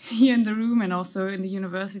experts here in the room and also in the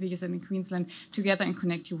universities and in Queensland together and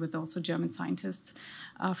connect you with also German scientists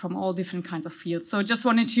from all different kinds of fields. So just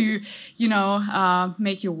wanted to,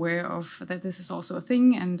 make you aware of that this is also a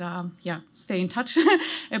thing, and stay in touch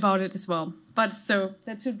about it as well. But so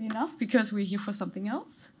that should be enough, because we're here for something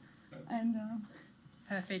else. And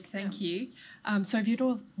perfect, thank you. So if you'd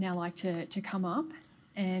all now like to come up,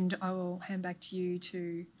 and I will hand back to you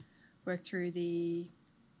to work through the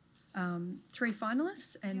 3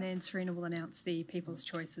 finalists, and then Serena will announce the People's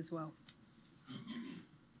Choice as well.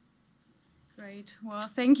 Great. Well,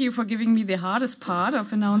 thank you for giving me the hardest part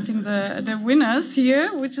of announcing the winners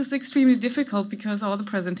here, which is extremely difficult because all the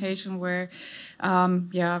presentations were,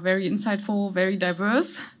 very insightful, very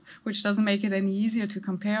diverse, which doesn't make it any easier to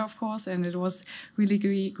compare, of course. And it was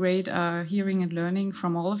really great hearing and learning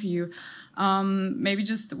from all of you. Maybe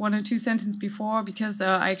just 1 or 2 sentences before, because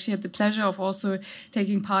I actually had the pleasure of also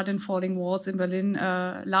taking part in Falling Walls in Berlin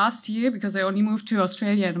last year, because I only moved to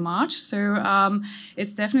Australia in March. So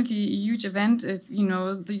it's definitely a huge event.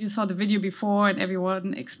 You saw the video before and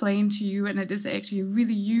everyone explained to you, and it is actually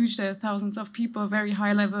really huge. There are thousands of people, very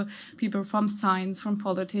high level people from science, from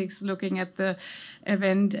politics, looking at the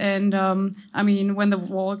event. And when the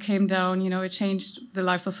wall came down, it changed the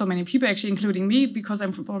lives of so many people, actually, including me, because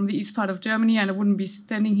I'm from the east part of Germany, and I wouldn't be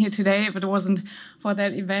standing here today if it wasn't for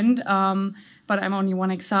that event. But I'm only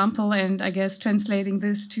one example, and I guess translating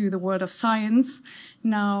this to the world of science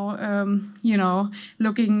now,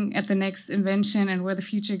 looking at the next invention and where the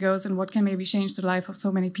future goes and what can maybe change the life of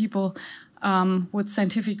so many people with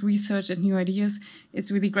scientific research and new ideas,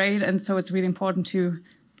 it's really great. And so it's really important to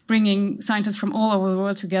bringing scientists from all over the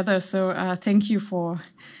world together. So thank you for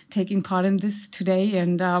taking part in this today.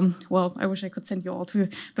 And I wish I could send you all to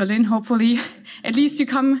Berlin, hopefully. At least you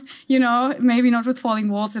come, maybe not with Falling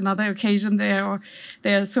Walls, another occasion there, or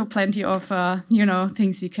there's so plenty of,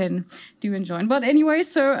 things you can do and join. But anyway,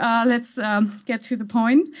 so let's get to the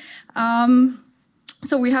point.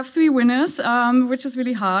 So we have 3 winners, which is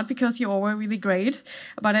really hard because you all were really great,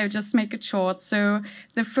 but I'll just make it short. So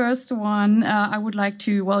the first one, I would like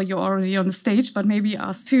to, you're already on the stage, but maybe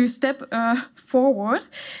ask to step forward,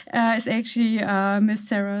 is actually Miss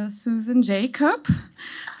Sarah Susan Jacob.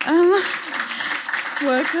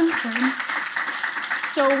 Welcome. Sorry.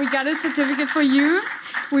 So we got a certificate for you.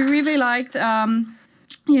 We really liked,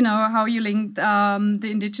 you know, how you linked the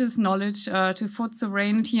indigenous knowledge to food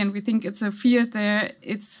sovereignty, and we think it's a field there.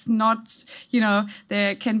 It's not, you know,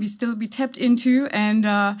 there can still be tapped into and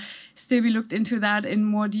still be looked into that in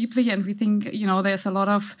more deeply. And we think, you know, there's a lot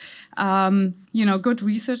of, you know, good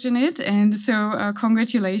research in it. And so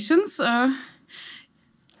congratulations. So,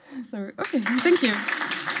 okay, thank you.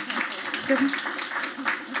 Good.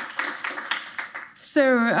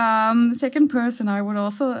 So, second person I would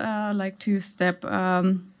also like to step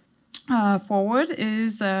forward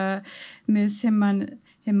is Ms.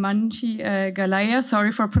 Hemanshi Galaiya.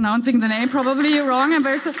 Sorry for pronouncing the name probably wrong. I'm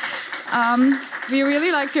very sorry. We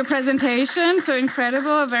really liked your presentation, so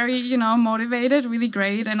incredible, very, you know, motivated, really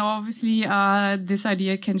great, and obviously this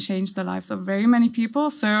idea can change the lives of very many people.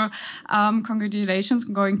 So congratulations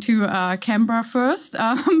going to Canberra first.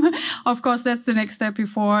 Of course, that's the next step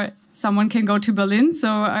before someone can go to Berlin. So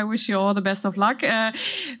I wish you all the best of luck.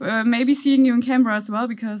 Maybe seeing you in Canberra as well,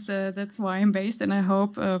 because that's where I'm based, and I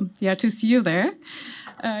hope, yeah, to see you there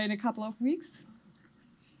in a couple of weeks.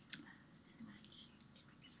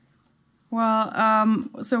 Well,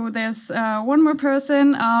 so there's one more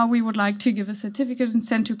person we would like to give a certificate and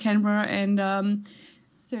send to Canberra, and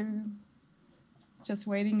so just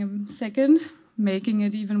waiting a second, making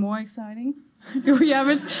it even more exciting. Do we have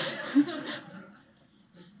it?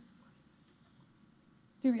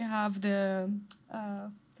 Do we have the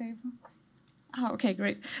paper? Oh, okay,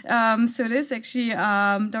 great. So this is actually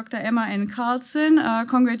Dr. Emma-Anne Karlsen.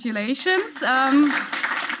 Congratulations.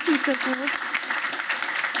 Please step forward.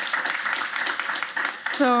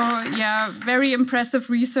 So yeah, very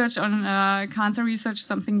impressive research on cancer research,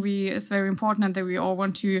 something is very important and that we all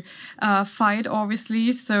want to fight,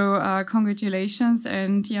 obviously. So congratulations,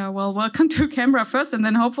 and yeah, well, welcome to Canberra first, and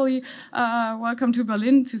then hopefully welcome to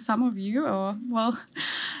Berlin to some of you, or well,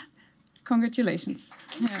 congratulations.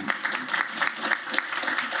 Yeah.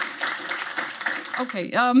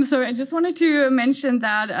 Okay, so I just wanted to mention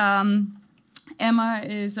that Emma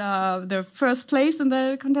is the first place in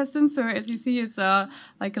the contestants. So as you see, it's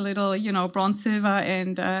like a little, you know, bronze, silver,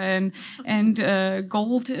 and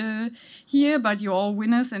gold here. But you're all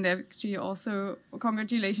winners, and actually also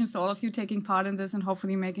congratulations to all of you taking part in this and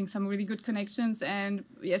hopefully making some really good connections. And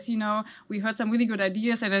as you know, we heard some really good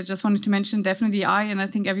ideas, and I just wanted to mention definitely and I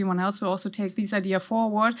think everyone else will also take these ideas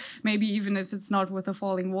forward. Maybe even if it's not with the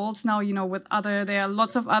falling walls now, you know, with there are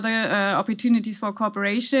lots of other opportunities for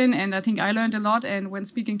cooperation. And I think I learned a lot. And when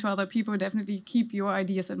speaking to other people, definitely keep your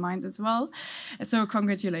ideas in mind as well. So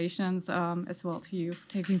congratulations as well to you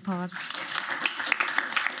taking part.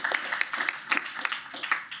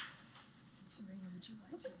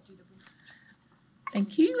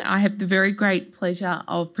 Thank you. I have the very great pleasure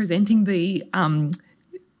of presenting the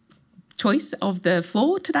choice of the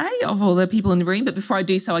floor today of all the people in the room. But before I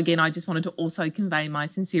do so, again, I just wanted to also convey my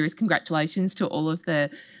sincerest congratulations to all of the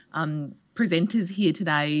presenters here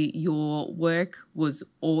today. Your work was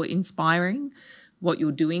awe-inspiring. What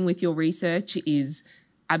you're doing with your research is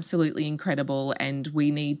absolutely incredible, and we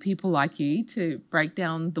need people like you to break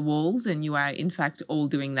down the walls, and you are in fact all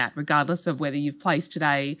doing that, regardless of whether you've placed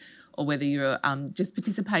today or whether you're just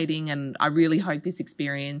participating. And I really hope this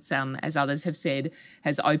experience, as others have said,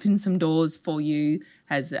 has opened some doors for you,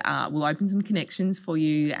 will open some connections for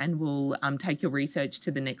you, and will take your research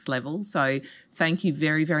to the next level. So thank you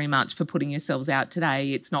very, very much for putting yourselves out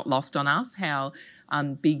today. It's not lost on us how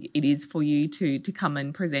big it is for you to come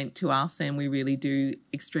and present to us, and we really do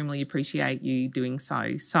extremely appreciate you doing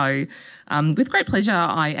so. So with great pleasure,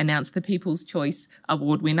 I announce the People's Choice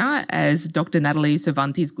Award winner as Dr. Natalie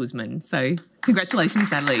Cervantes Guzman. So congratulations,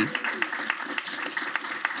 Natalie.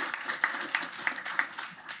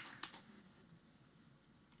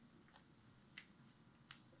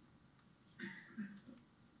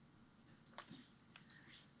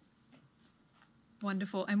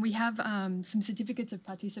 Wonderful. And we have some certificates of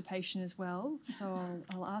participation as well. So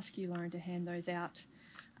I'll ask you, Lauren, to hand those out.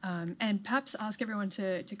 And perhaps ask everyone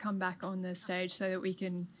to come back on the stage so that we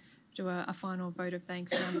can do a final vote of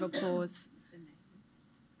thanks, round of applause.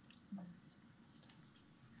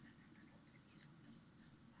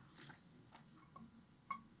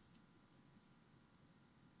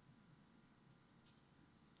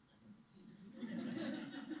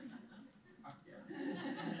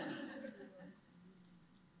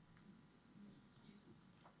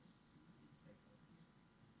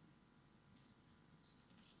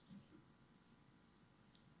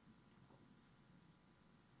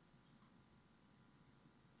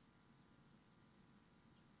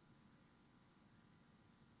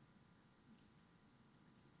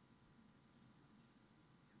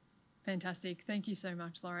 Fantastic. Thank you so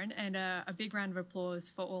much, Lauren. And a big round of applause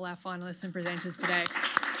for all our finalists and presenters today.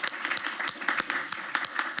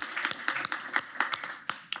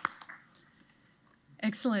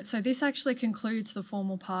 Excellent. So this actually concludes the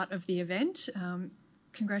formal part of the event.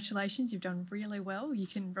 Congratulations, you've done really well. You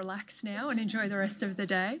can relax now and enjoy the rest of the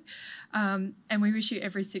day. And we wish you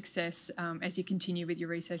every success as you continue with your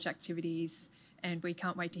research activities, and we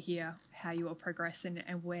can't wait to hear how you all progress and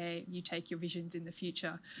where you take your visions in the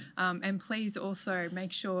future. And please also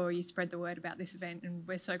make sure you spread the word about this event, and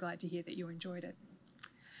we're so glad to hear that you enjoyed it.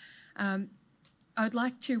 I'd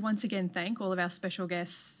like to once again thank all of our special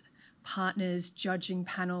guests, partners, judging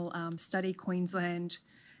panel, Study Queensland,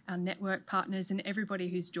 our network partners, and everybody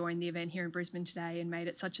who's joined the event here in Brisbane today and made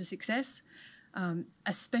it such a success.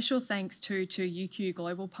 A special thanks to UQ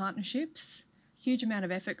Global Partnerships. Huge amount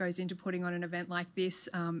of effort goes into putting on an event like this,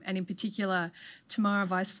 and in particular, Tamara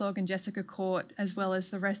Weisflog and Jessica Court, as well as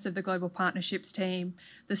the rest of the Global Partnerships team,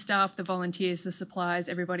 the staff, the volunteers, the suppliers,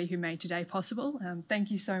 everybody who made today possible. Thank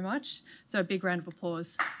you so much. So a big round of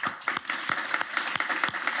applause.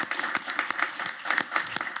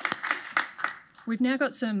 We've now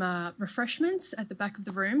got some refreshments at the back of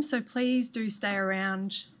the room, so please do stay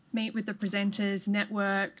around, meet with the presenters,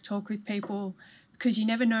 network, talk with people, because you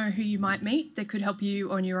never know who you might meet that could help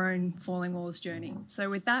you on your own Falling Walls journey. So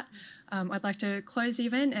with that, I'd like to close the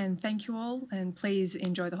event and thank you all, and please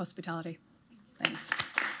enjoy the hospitality. Thanks.